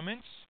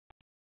elements,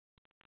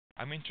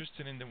 I'm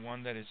interested in the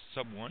one that is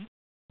sub1.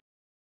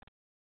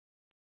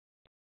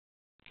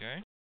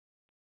 Okay?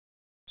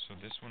 So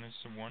this one is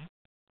sub1.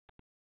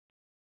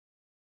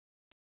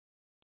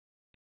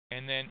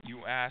 And then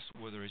you ask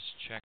whether it's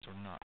checked or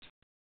not.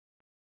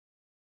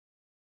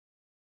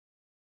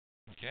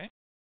 Okay?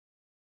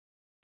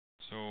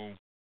 So,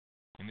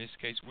 in this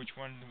case, which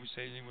one did we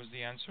say was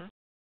the answer?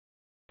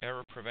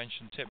 Error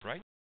prevention tip,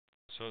 right?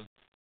 So,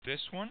 this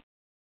one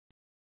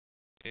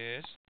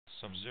is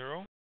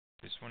sub0.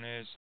 This one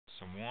is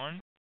sub1.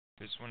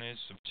 This one is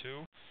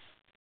sub2.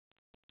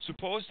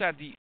 Suppose that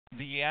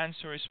the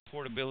answer is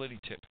portability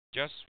tip.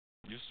 Just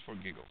for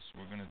giggles,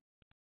 we're gonna.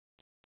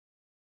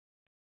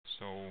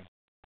 So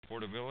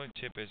portability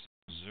tip is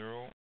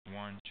 0,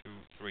 1, 2,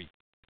 3.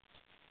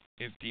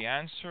 If the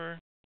answer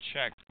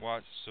checked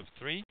was sub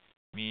 3,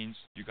 means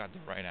you got the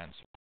right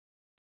answer.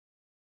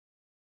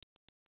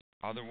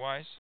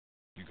 Otherwise,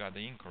 you got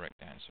the incorrect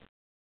answer.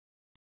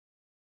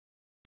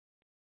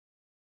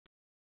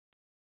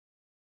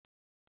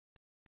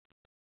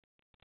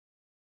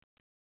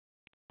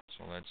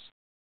 So let's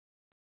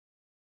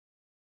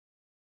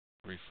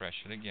refresh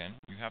it again.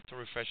 You have to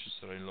refresh it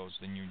so that it loads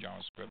the new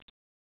JavaScript.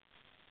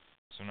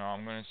 So now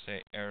I'm going to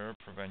say error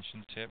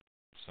prevention tip,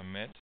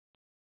 submit,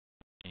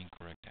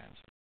 incorrect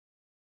answer.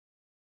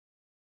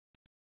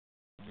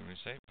 I'm going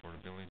to say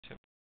portability tip,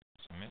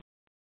 submit,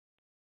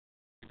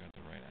 you got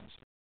the right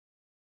answer.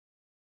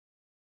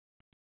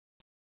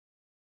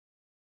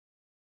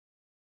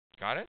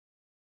 Got it?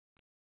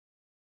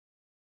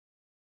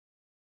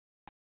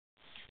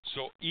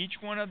 So each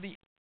one of the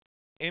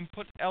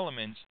input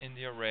elements in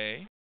the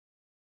array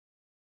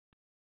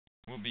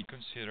will be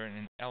considered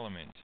an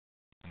element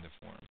in the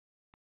form.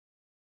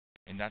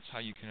 And that's how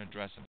you can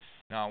address them.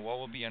 Now, what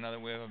will be another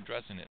way of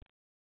addressing it?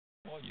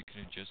 Well, you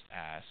can just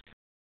ask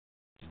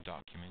the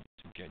document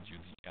to get you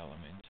the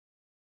element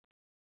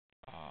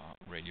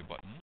radio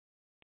button,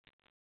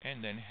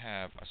 and then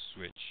have a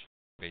switch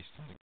based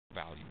on the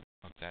value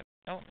of that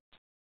element.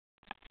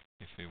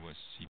 If it was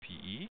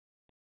CPE,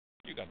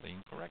 you got the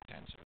incorrect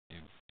answer.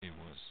 If it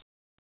was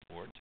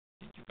port,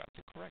 you got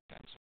the correct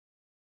answer.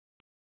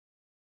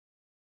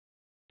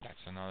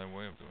 That's another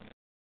way of doing it.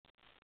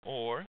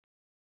 Or,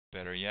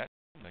 better yet,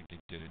 like they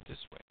did it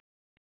this way.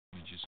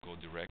 You just go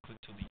directly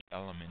to the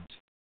element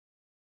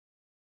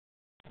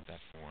of that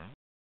form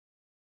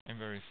and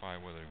verify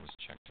whether it was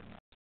checked or not.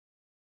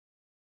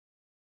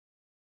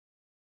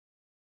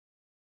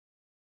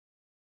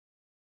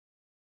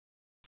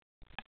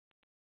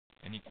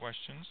 Any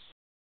questions?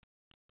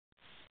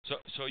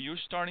 So you're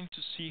starting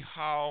to see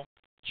how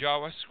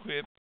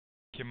JavaScript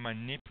can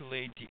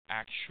manipulate the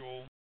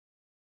actual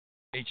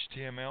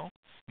HTML,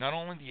 not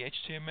only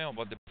the HTML,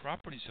 but the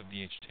properties of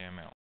the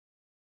HTML,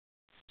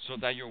 so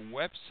that your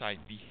website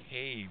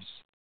behaves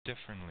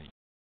differently.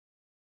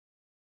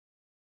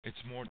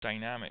 It's more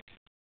dynamic.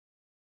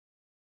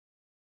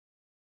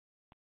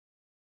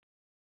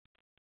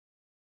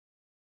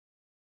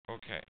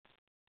 Okay.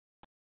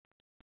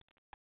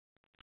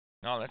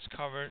 Now let's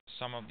cover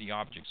some of the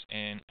objects,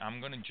 and I'm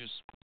going to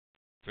just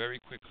very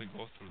quickly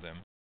go through them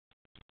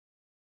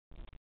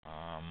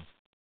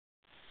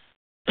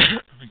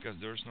because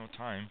there's no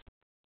time.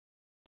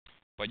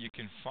 But you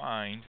can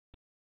find,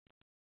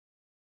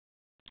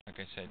 like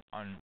I said,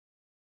 on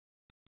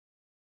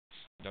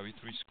W3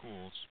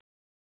 Schools,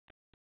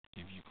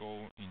 if you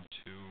go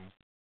into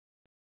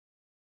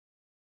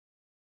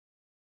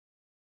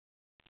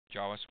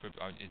JavaScript,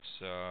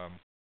 it's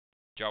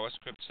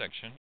JavaScript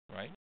section,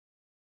 right?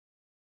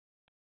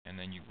 And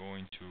then you go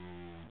into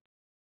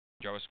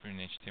JavaScript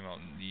and HTML.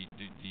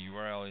 The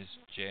URL is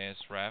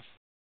JSRef,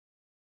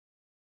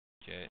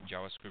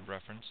 JavaScript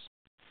reference.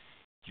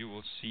 You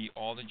will see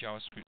all the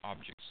JavaScript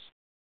objects.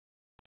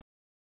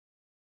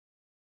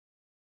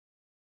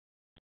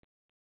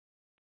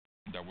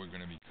 That we're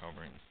going to be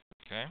covering,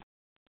 okay?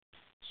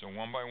 So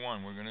one by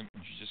one, we're going to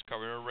just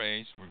cover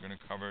arrays. We're going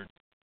to cover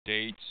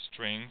dates,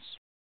 strings,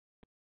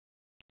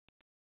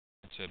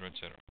 etc.,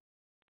 etc.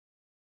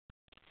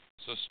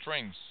 So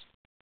strings.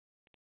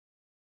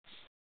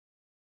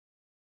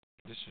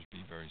 This should be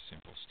very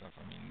simple stuff.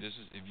 I mean, this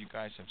is, if you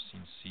guys have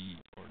seen C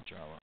or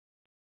Java,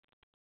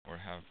 or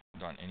have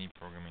done any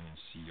programming in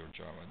C or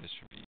Java, this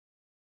should be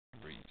a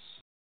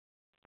breeze.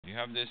 You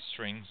have this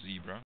string,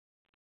 zebra,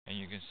 and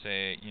you can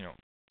say, you know,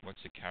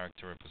 what's the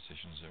character at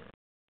position 0?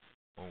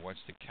 Or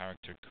what's the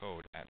character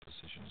code at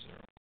position 0?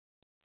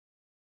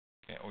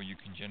 Okay, or you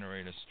can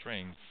generate a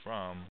string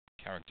from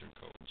character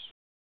codes,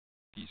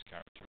 these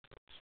character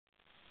codes.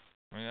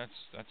 I mean,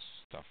 that's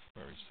stuff,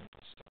 very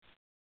simple stuff.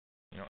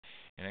 You know,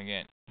 and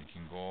again, you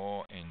can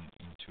go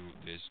into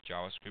this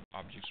JavaScript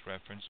objects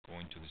reference, go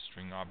into the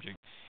string object,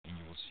 and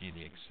you will see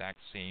the exact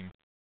same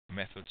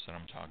methods that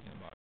I'm talking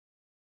about.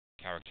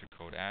 Character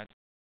code add,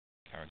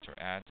 character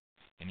add,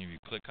 and if you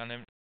click on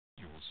them,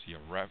 you will see a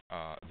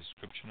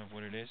description of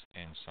what it is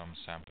and some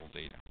sample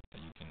data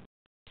that you can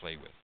play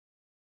with.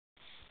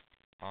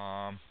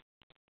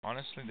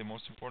 Honestly, the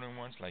most important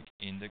ones, like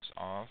index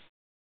of,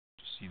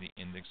 to see the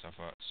index of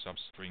a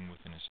substring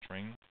within a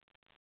string.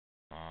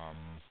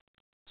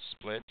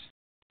 Split,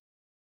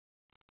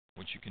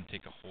 which you can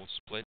take a whole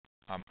split,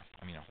 a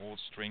whole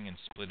string and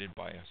split it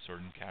by a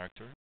certain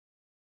character.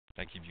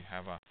 Like if you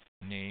have a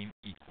name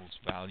equals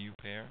value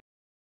pair,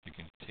 you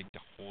can take the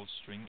whole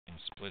string and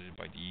split it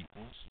by the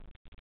equals.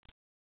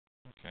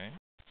 Okay.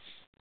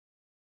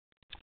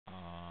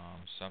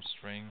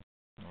 Substring,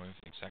 you know, if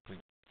exactly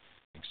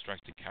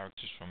extract the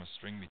characters from a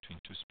string between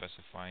two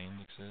specifying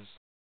indexes.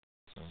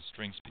 So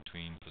strings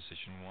between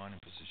position 1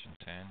 and position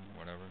 10,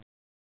 whatever.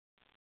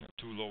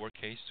 two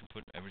lowercase to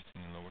put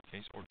everything in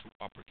lowercase, or two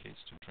uppercase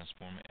to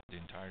transform the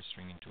entire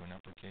string into an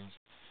uppercase.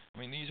 I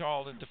mean, these are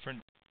all the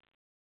different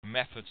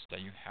methods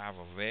that you have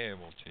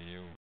available to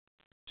you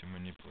to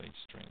manipulate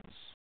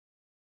strings.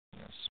 You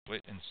know,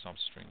 split and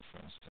substring, for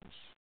instance.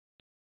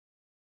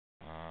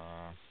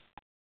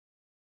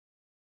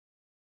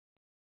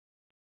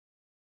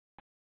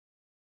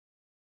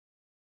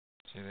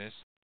 See this?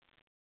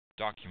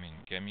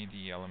 Document. Get me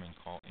the element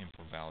called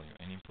input value.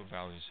 And input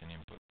value is an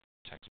input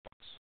text box.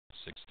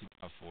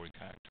 40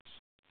 characters.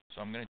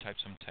 So I'm going to type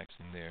some text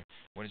in there.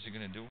 What is it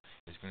going to do?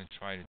 It's going to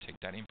try to take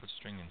that input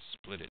string and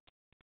split it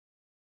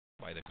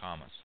by the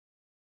commas.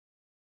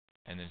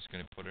 And then it's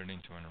going to put it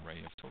into an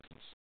array of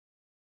tokens.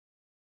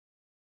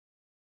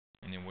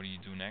 And then what do you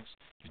do next?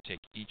 You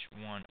take each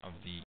one of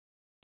the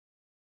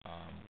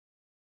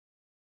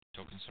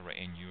tokens array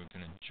and you're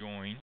going to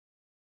join.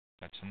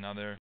 That's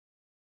another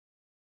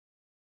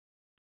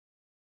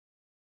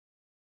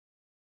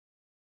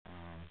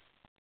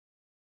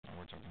now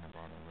we're talking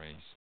about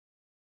arrays.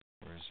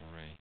 Where is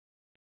array?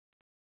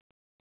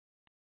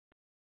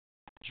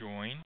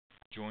 Join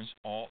joins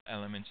all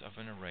elements of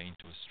an array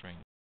into a string.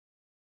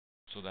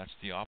 So that's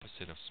the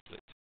opposite of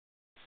split.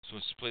 So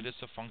split is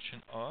a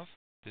function of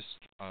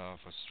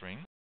a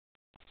string.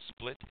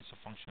 Split is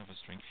a function of a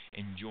string,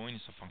 and join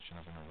is a function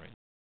of an array.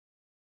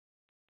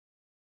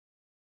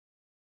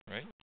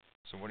 Right?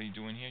 So what are you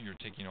doing here? You're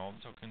taking all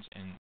the tokens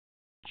and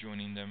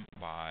joining them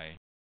by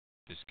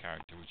this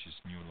character, which is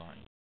new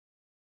line.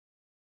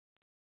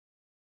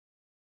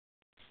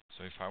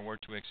 So if I were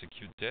to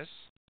execute this,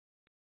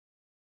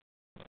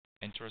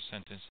 enter a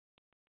sentence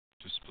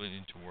to split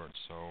into words.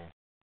 So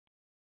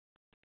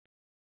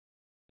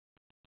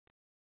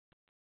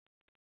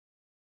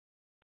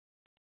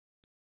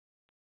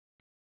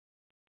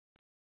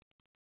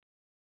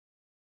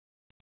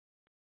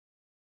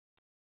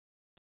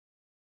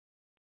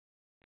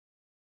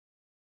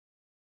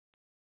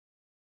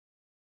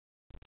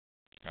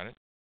got it?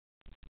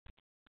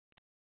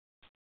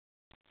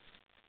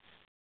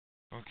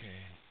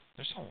 Okay.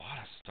 There's a lot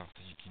of stuff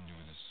that you can do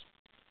with this.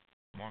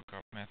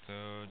 Markup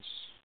methods,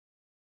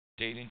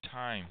 date and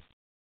time.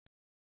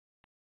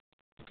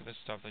 Look at the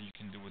stuff that you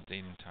can do with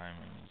date and time.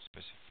 I mean,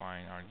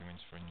 specifying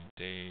arguments for a new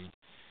date,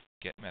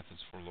 get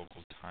methods for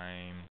local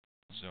time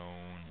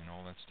zone, and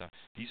all that stuff.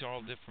 These are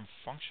all different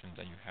functions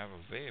that you have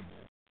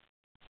available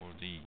for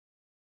the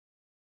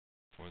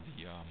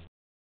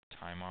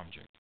time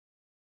object.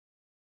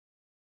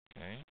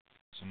 Okay.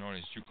 So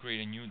notice you create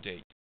a new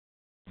date.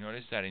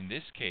 Notice that in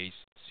this case,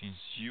 since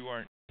you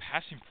are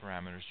passing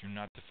parameters, you're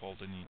not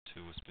defaulting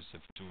to a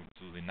specific to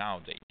the now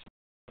date,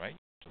 right?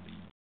 To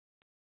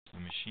the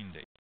machine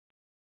date.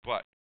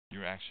 But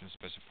you're actually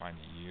specifying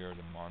the year,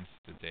 the month,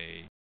 the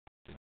day,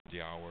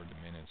 the hour,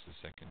 the minutes, the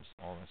seconds,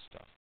 all that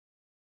stuff.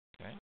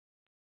 Okay?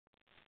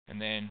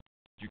 And then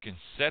you can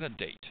set a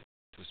date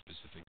to a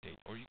specific date,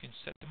 or you can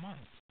set the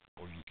month,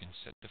 or you can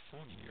set the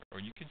full year,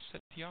 or you can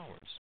set the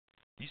hours.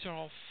 These are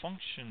all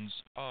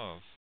functions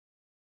of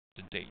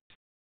the date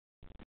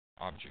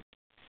object.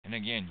 And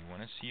again, you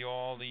want to see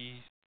all the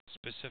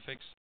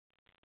specifics,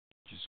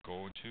 just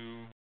go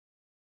to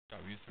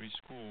W3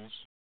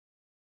 Schools.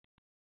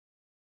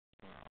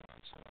 Wow,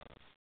 that's a lot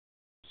of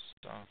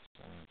stuff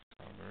that I've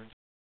covered.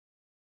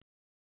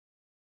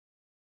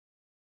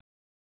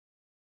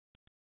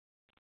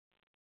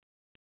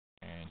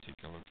 And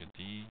take a look at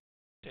the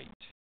date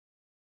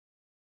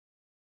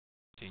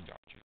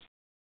object.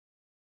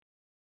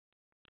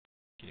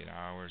 Get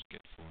hours,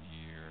 get full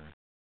year,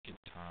 get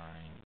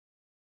time,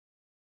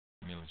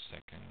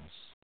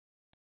 milliseconds,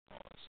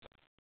 all that stuff.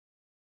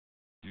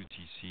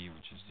 UTC,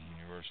 which is the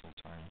universal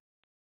time,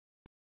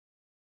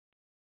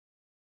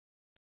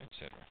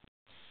 etc.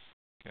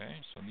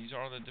 Okay, so these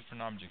are all the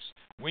different objects.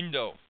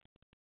 Window.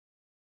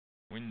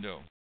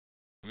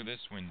 Look at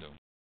this window.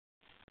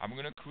 I'm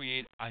going to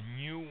create a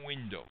new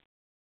window.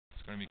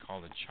 It's going to be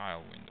called a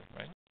child window,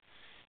 right?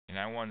 And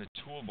I want a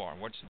toolbar.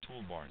 What's the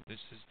toolbar? This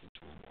is the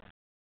toolbar.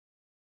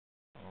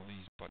 All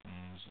these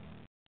buttons,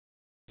 and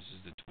this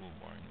is the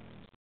toolbar in the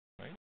window,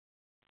 right?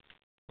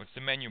 What's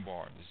the menu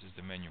bar? This is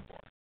the menu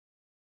bar.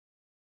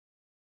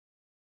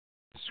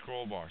 The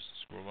scroll bars. The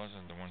scroll bars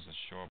are the ones that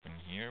show up in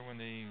here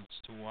when it's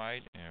too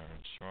wide, or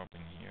show up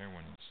in here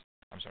when it's,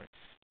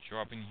 show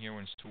up in here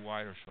when it's too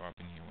wide, or show up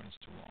in here when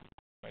it's too long,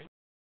 right?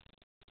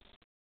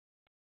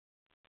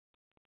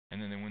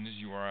 And then the Windows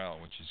URL,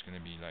 which is going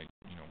to be like,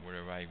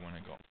 wherever I want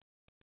to go.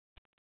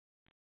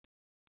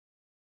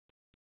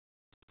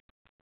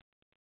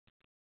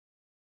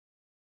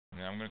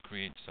 And I'm going to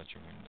create such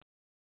a window.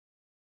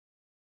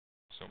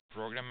 So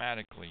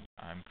programmatically,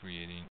 I'm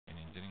creating, and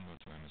it didn't go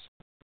to MS.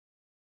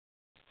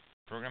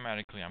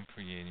 Programmatically, I'm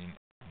creating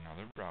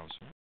another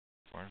browser,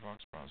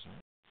 Firefox browser,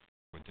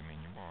 with the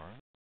menu bar,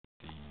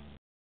 the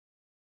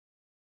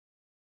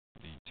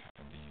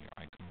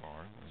icon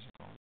bar, what is it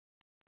called?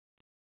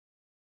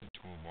 The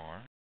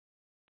toolbar,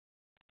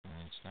 and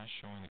it's not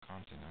showing the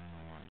content. I don't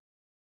know why.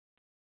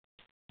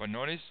 But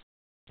notice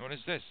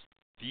this.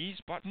 These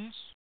buttons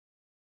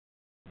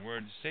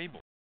were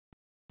disabled.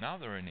 Now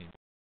they're enabled.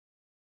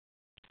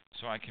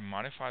 So I can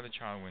modify the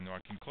child window. I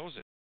can close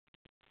it.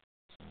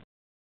 So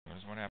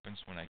notice what happens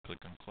when I click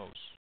on close.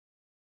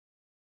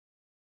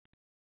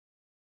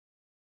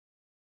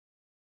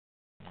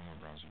 One more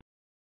browser.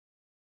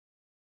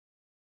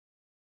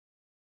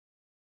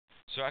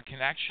 So I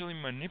can actually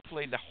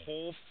manipulate the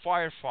whole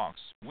Firefox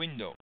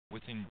window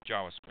within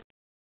JavaScript.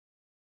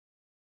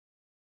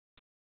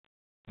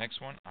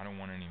 Next one, I don't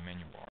want any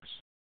menu bars.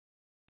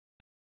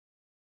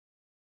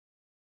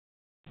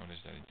 Notice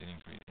that it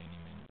didn't create any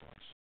menu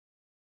bars.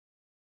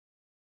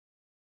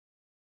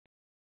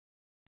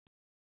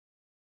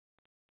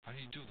 How do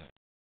you do that?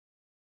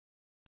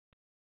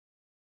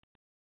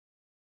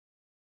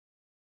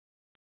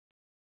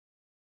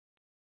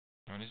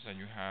 Notice that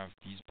you have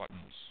these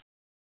buttons.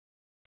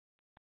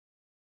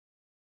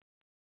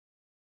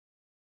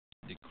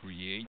 The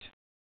create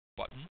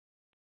button,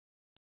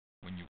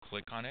 when you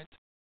click on it,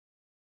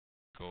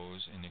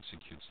 goes and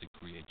executes the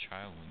create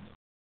child window.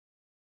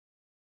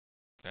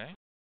 Okay?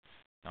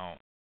 Now,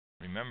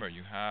 remember,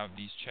 you have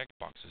these check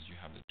boxes. You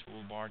have the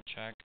toolbar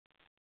check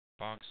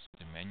box,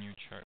 the menu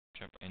check,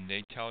 and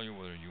they tell you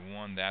whether you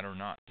want that or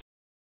not,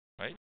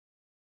 right?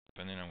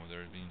 Depending on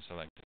whether it's being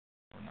selected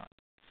or not.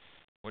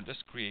 What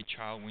does create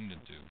child window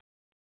do?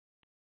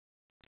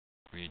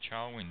 Create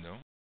child window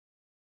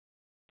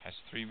has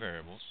 3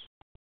 variables,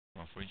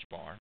 one for each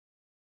bar,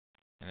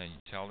 and then you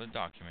tell the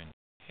document,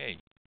 hey,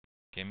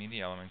 give me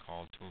the element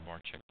called toolbar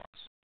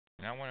checkbox,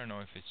 and I want to know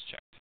if it's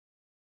checked.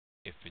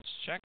 If it's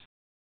checked,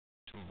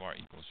 toolbar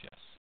equals yes.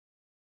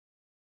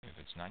 If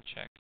it's not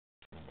checked,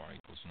 toolbar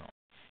equals no.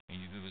 And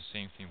you do the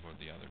same thing for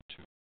the other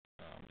 2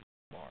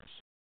 bars.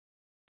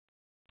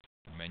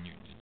 The menu,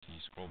 the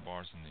scroll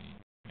bars and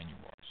the menu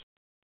bars.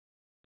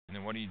 And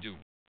then what do?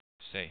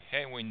 Say,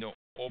 hey window,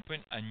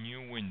 open a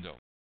new window.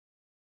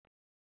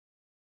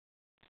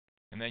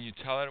 And then you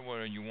tell it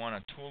whether you want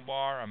a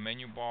toolbar, a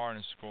menu bar, and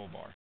a scroll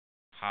bar.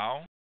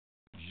 How?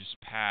 You just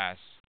pass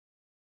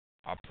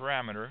a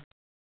parameter,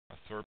 a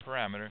third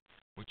parameter,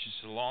 which is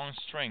a long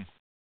string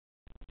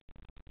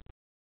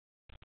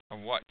of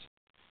what?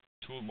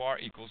 Toolbar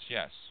equals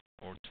yes,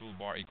 or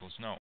toolbar equals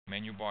no.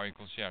 Menu bar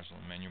equals yes, or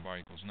menu bar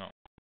equals no.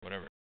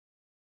 Whatever.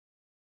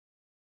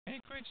 And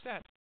it creates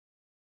that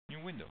new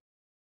window.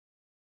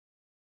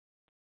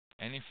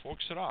 And it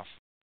forks it off.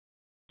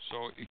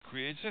 So it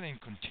creates it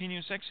and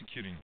continues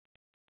executing.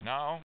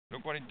 Now,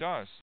 look what it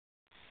does.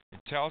 It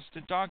tells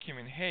the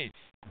document, hey,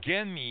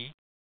 get me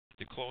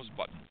the close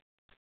button.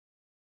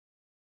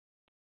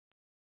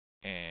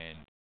 And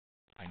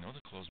I know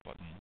the close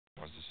button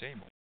was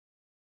disabled.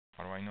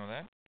 How do I know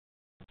that?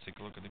 Let's take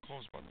a look at the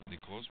close button. The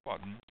close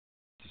button,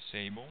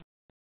 disable,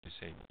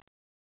 disable.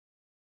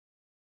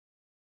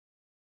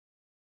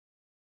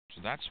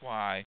 So that's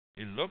why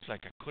it looked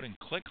like I couldn't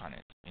click on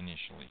it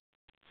initially.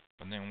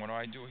 But then what do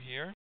I do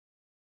here?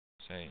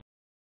 Say,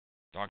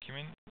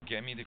 document,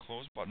 get me the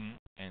close button,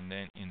 and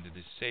then in the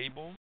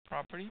disable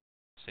property,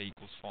 say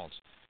equals false.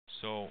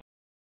 So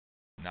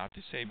not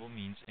disabled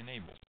means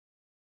enabled.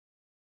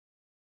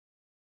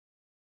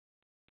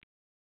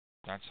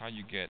 That's how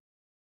you get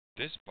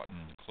this button,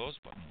 the close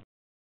button,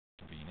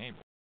 to be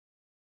enabled.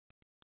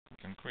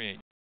 Click on create.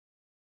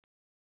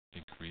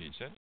 It creates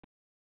it,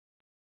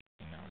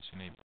 and now it's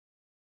enabled.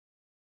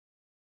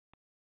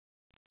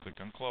 Click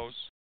on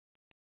close.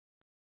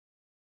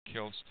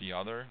 Kills the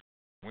other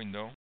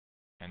window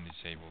and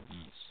disable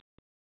these.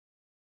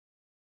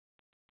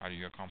 How do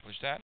you accomplish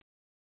that?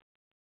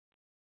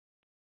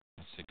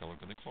 Let's take a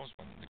look at the close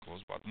button. The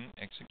close button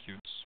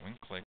executes when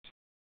clicked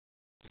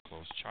the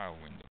close child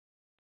window.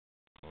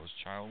 Close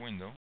child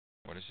window.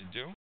 What does it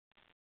do?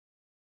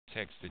 It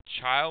takes the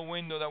child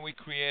window that we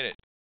created,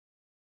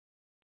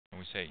 and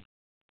we say,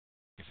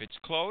 if it's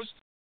closed,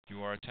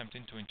 you are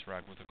attempting to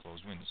interact with a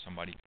closed window.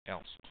 Somebody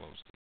else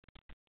closed it.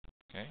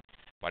 Okay?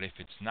 But if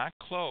it's not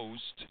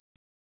closed,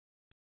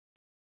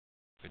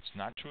 if it's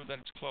not true that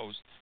it's closed,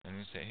 then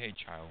we say, hey,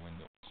 child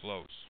window,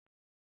 close.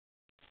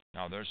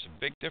 Now, there's a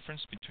big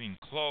difference between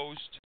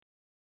closed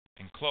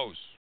and close.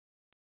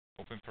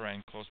 Open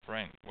paren, close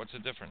paren. What's the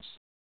difference?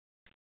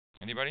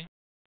 Anybody?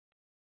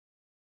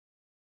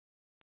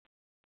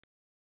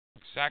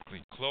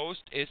 Exactly.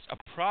 Closed is a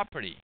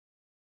property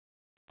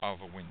of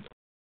a window.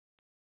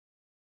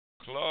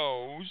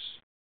 Close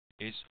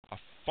is a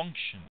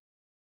function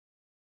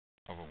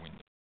of a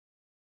window,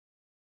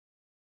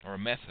 or a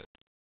method.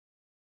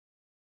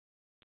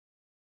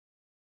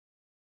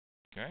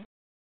 Okay?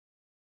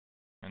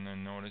 And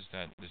then notice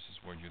that this is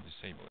where you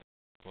disable it.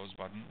 Close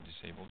button,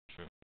 disabled,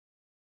 true.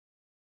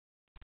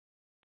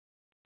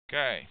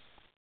 Okay.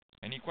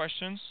 Any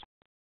questions?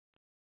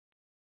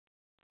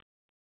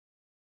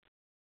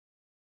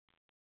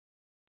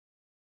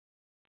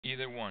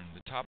 Either one,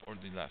 the top or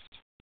the left.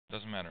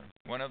 Doesn't matter.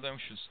 One of them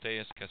should stay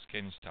as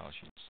cascading style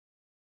sheets.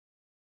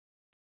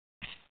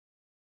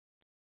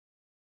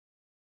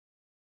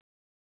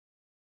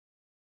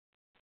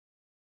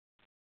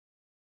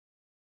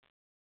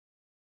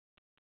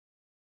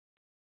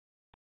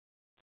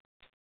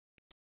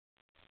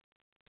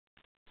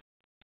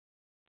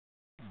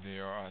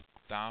 There are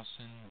 1,000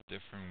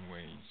 different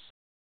ways.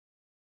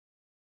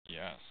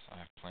 Yes, I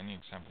have plenty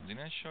of examples.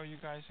 Didn't I show you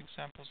guys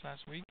examples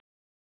last week?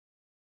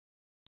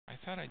 I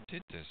thought I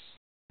did this.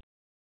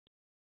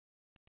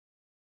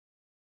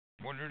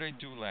 What did I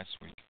do last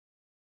week?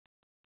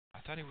 I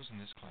thought it was in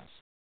this class.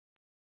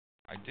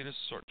 I did a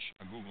search,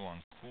 a Google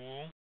on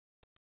cool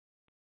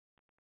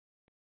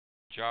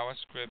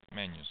JavaScript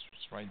menus.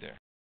 It's right there.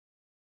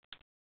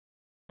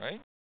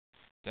 Right?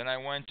 Then I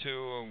went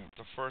to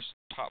the first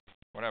top,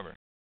 whatever.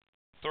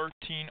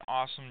 13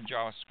 awesome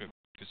JavaScript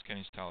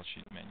Ch10 style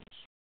sheet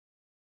menus.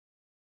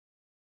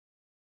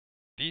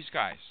 These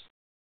guys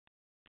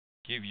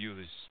give you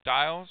the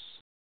styles,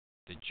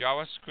 the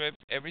JavaScript,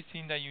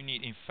 everything that you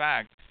need. In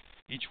fact,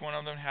 each one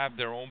of them have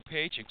their own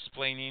page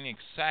explaining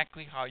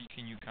exactly how you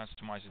can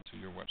customize it to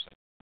your website.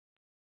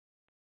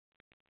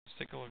 Let's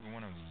take a look at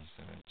one of these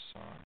that I saw.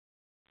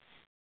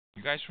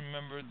 You guys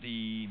remember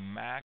the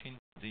Mac and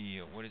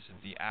the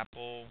the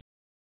Apple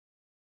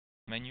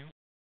menu?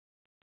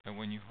 And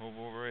when you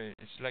hover over it,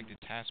 it's like the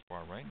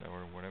taskbar, right?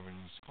 Or whatever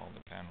it's called,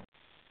 the panel.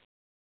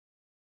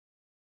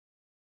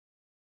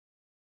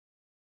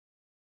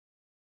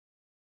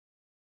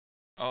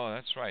 Oh,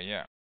 that's right,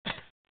 yeah.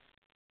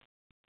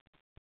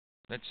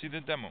 Let's see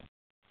the demo.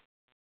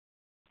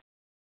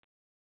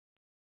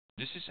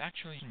 This is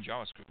actually in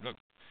JavaScript. Look,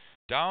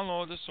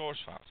 download the source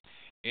files.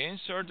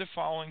 Insert the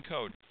following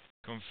code.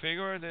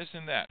 Configure this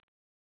and that.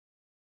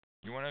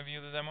 You want to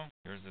view the demo?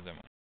 Here's the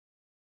demo.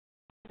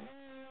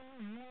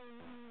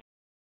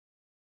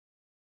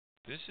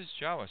 This is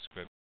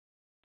JavaScript.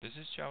 This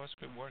is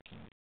JavaScript working.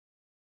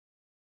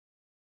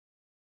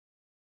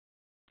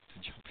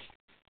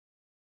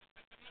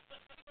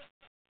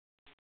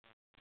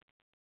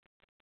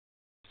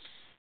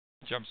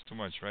 Jumps too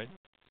much, right?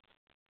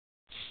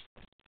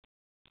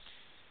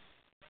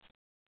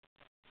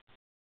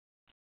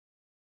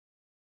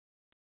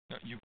 No,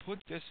 you put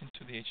this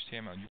into the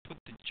HTML. You put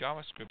the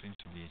JavaScript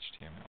into the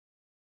HTML.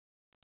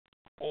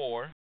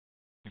 Or,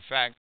 in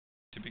fact,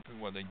 typically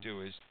what they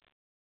do is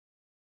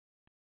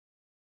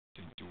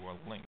they do a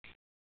link,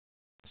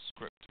 a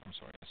script.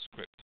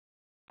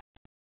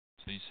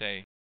 So you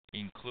say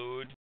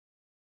include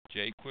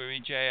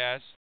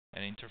jQuery.js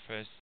and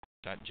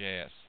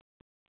interface.js.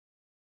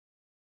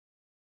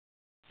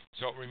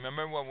 So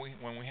remember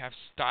when we have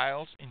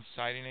styles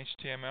inside in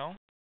HTML,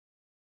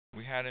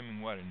 we had them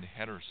in what? In the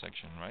header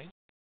section, right?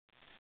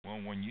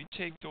 Well, when you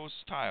take those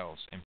styles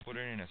and put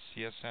it in a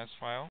CSS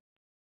file,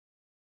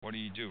 what do?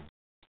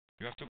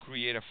 You have to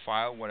create a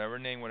file, whatever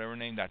name,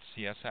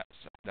 .css,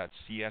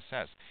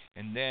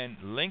 and then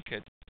link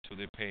it to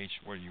the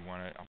page where you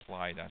want to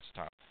apply that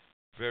style.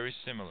 Very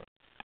similar.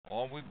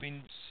 All we've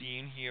been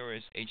seeing here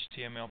is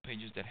HTML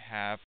pages that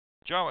have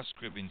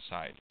JavaScript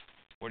inside.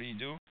 What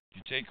do?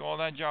 You take all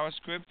that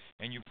JavaScript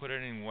and you put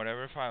it in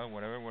whatever file,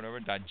 whatever,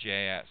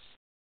 .js.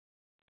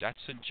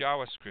 That's a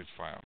JavaScript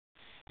file.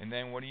 And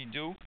then what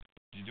do?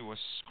 You do a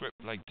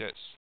script like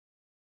this.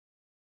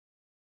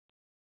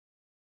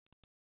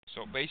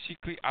 So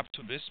basically, up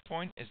to this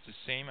point, is the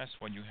same as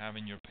what you have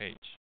in your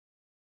page.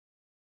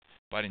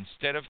 But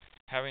instead of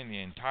having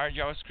the entire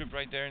JavaScript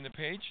right there in the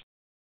page,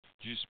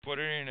 you just put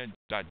it in a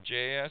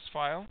 .js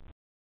file,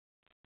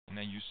 and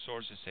then you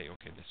source and say,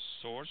 okay, the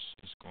source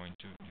is going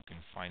to, you can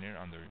find it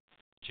under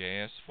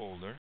JS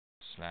folder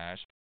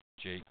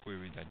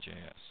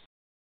 /jQuery.js.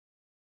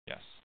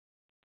 Yes.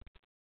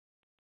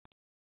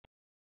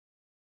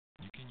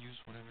 You can use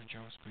whatever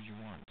JavaScript you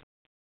want.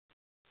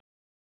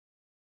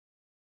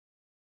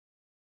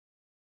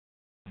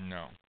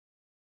 No.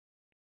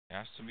 It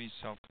has to be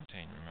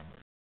self-contained,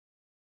 remember.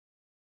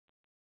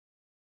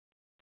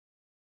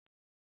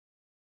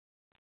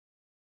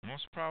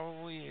 Most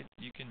probably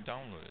you can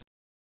download it.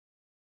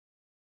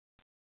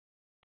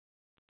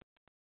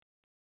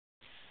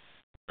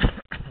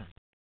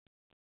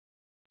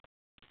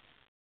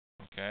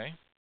 Okay.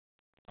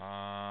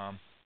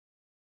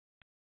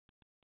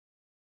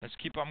 Let's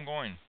keep on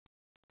going.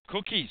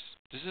 Cookies.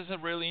 This is a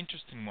really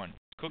interesting one.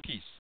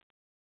 Cookies.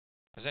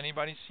 Has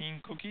anybody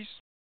seen cookies?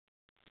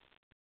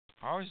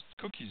 How is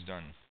cookies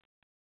done?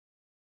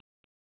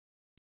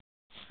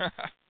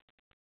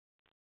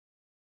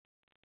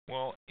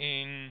 Well,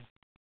 in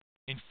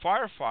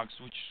Firefox,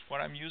 which is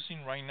what I'm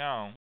using right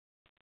now,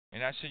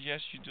 and I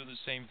suggest you do the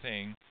same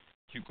thing.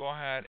 You go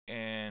ahead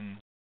and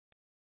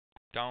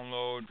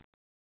download.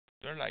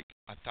 There are like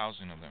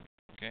 1,000 of them.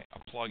 Okay, a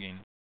plugin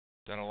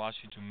that allows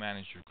you to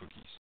manage your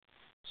cookies.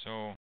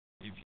 So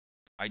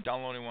I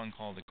downloaded one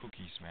called the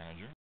Cookies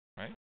Manager,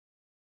 right?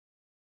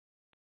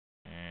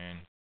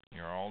 And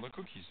here are all the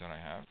cookies that I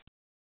have.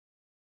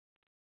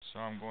 So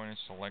I'm going to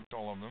select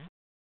all of them,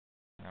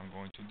 and I'm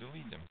going to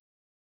delete them.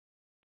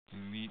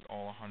 Delete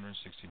all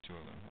 162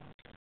 of them.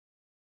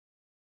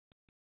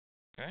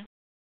 Okay.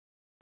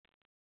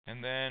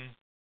 And then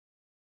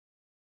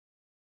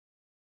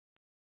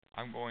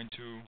I'm going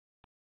to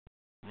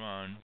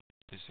run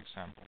this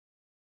example.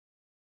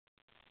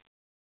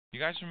 You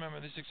guys remember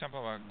this example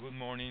about good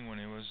morning when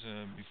it was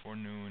before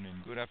noon,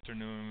 and good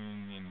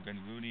afternoon, and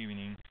good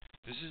evening?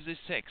 This is the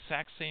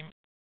exact same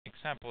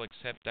example,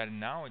 except that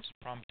now it's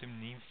prompting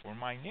me for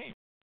my name.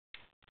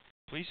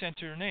 Please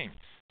enter your name.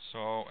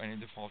 So, and it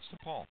defaults to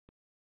Paul.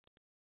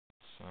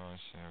 So I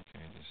say,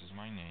 okay, this is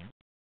my name.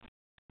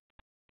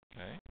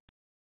 Okay.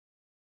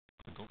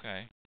 Click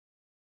OK.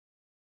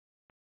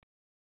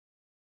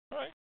 All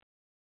right.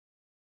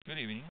 Good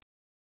evening.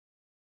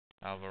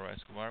 Alvaro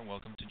Escobar,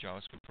 welcome to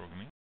JavaScript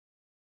programming.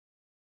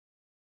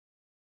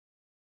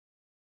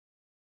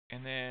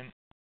 And then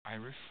I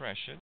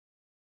refresh it.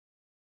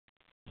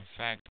 In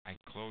fact, I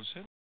close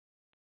it,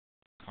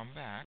 come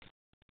back.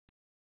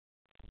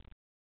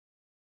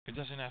 It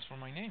doesn't ask for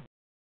my name.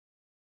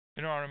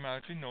 It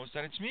automatically knows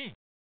that it's me.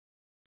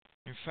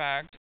 In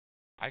fact,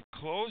 I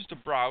close the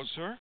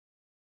browser,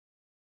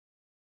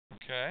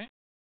 okay,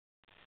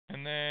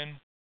 and then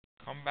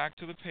come back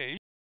to the page.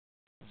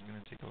 It's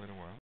going to take a little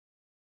while.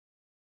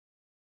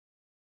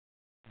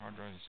 Hard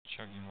drive is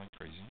chugging like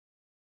crazy.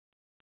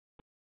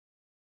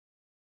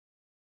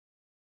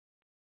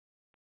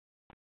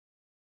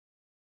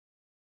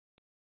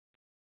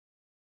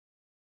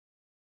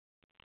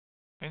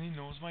 And he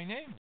knows my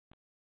name.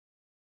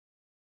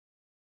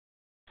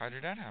 How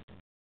did that happen?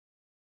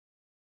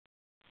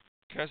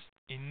 Because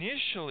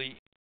initially,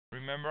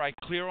 remember, I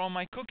clear all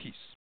my cookies.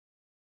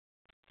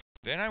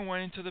 Then I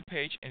went into the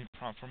page and it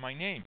prompted for my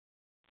name.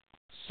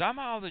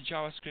 Somehow the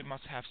JavaScript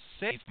must have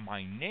saved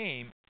my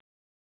name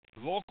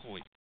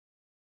locally.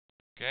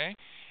 Okay?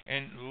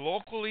 And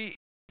locally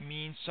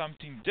means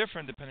something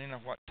different depending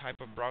on what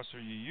type of browser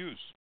you use.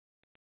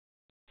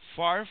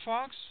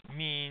 Firefox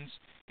means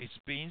it's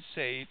being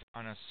saved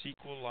on a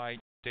SQLite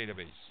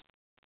database.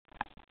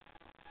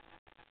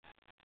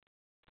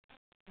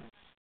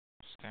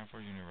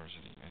 Stanford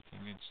University. I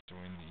think it's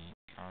doing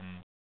the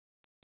con.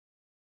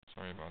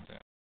 Sorry about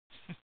that.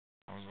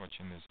 I was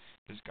watching this.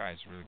 This guy is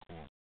really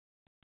cool.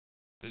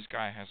 This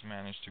guy has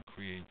managed to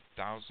create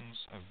thousands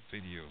of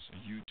videos,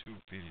 YouTube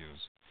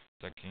videos,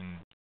 that can.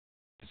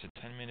 It's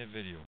a 10-minute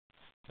video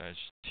that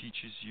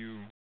teaches you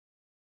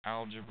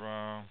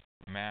algebra,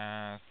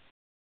 math,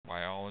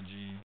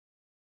 biology,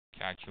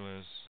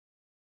 calculus,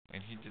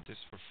 and he did this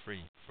for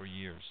free for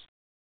years.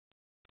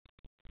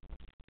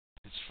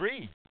 It's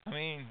free. I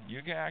mean,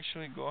 you can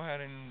actually go ahead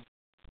and.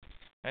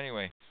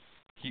 Anyway,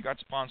 he got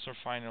sponsored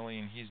finally,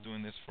 and he's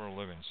doing this for a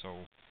living.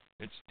 So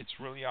it's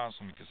really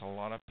awesome because a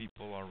lot of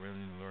people are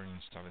really learning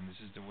stuff, and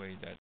this is the way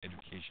that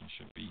education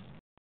should be,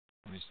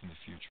 at least in the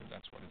future.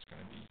 That's what it's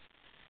going to be.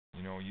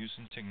 You know,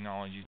 using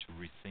technology to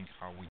rethink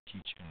how we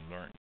teach and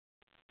learn.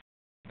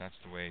 That's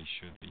the way it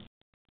should be.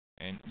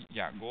 And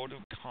yeah, go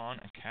to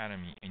Khan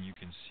Academy, and you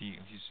can see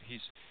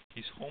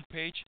his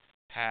homepage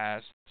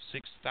has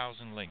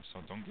 6,000 links.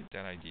 So don't get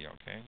that idea,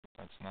 okay?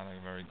 That's not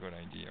a very good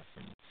idea for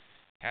you.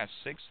 Has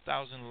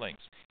 6,000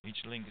 links.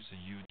 Each link is a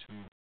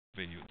YouTube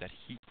video that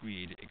he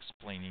created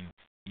explaining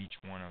each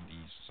one of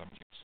these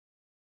subjects.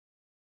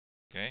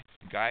 Okay?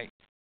 The guy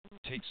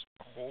takes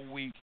a whole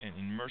week and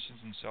immerses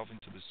himself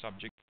into the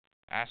subject,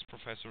 asks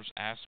professors,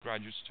 asks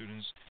graduate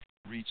students,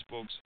 reads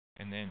books,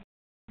 and then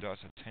does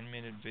a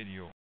 10-minute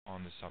video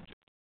on the subject.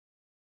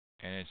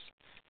 And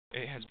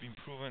it has been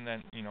proven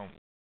that, you know,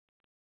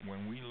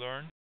 when we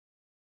learn,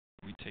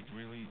 we take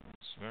really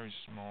very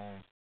small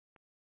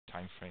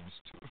time frames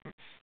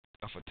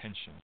of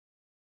attention.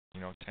 You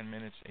know, 10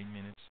 minutes, 8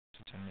 minutes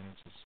to 10 minutes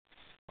is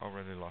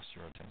already lost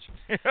your attention.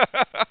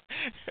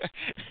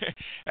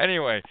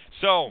 Anyway,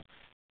 so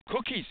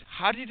cookies.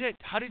 How did I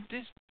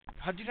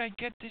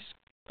get this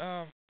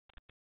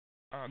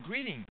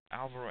greeting,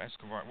 Alvaro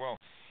Escobar? Well,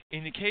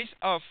 in the case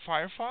of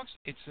Firefox,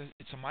 it's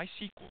a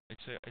MySQL.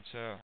 It's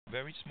a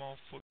very small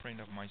footprint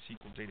of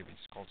MySQL database.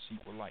 It's called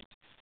SQLite.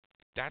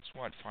 That's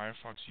what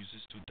Firefox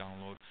uses to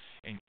download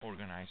and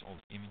organize all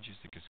the images,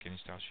 the cascading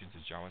style sheets, the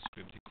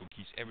JavaScript, the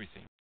cookies,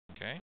 everything.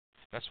 Okay?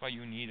 That's why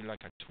you need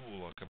like a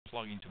tool, like a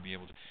plugin to be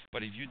able to.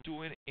 But if you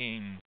do it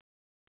in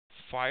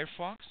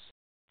Firefox,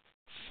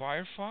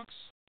 Firefox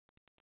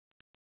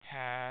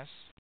has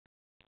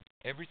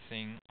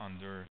everything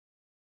under.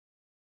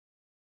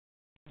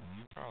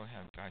 You probably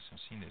have guys have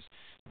seen this.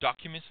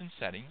 Documents and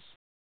settings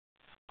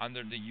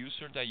under the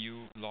user that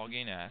you log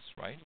in as,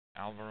 right?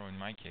 Alvaro in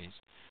my case.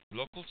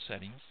 Local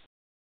settings,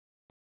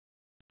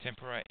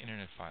 temporary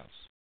internet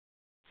files.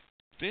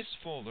 This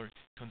folder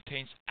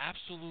contains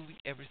absolutely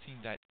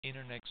everything that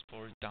Internet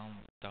Explorer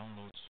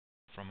downloads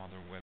from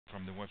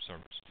the web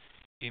servers.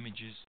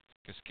 Images,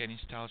 cascading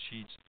style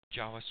sheets,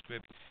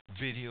 JavaScript,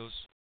 videos,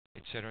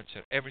 etc.,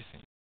 etc.,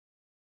 everything.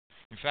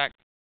 In fact,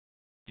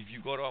 if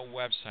you go to a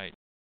website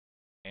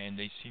and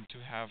they seem to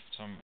have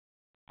some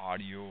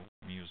audio,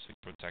 music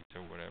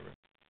protector, whatever,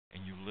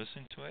 and you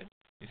listen to it,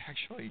 it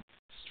actually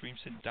streams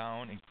it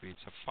down and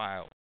creates a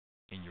file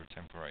in your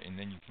temporary, and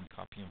then you can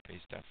copy and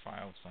paste that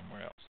file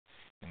somewhere else,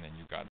 and then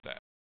you got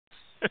that.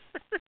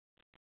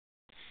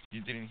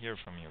 You didn't hear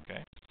from me,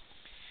 okay?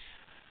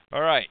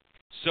 All right.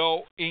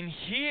 So in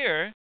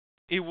here,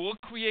 it will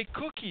create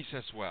cookies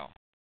as well.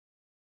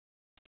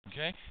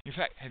 Okay. In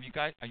fact,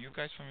 are you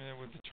guys familiar with the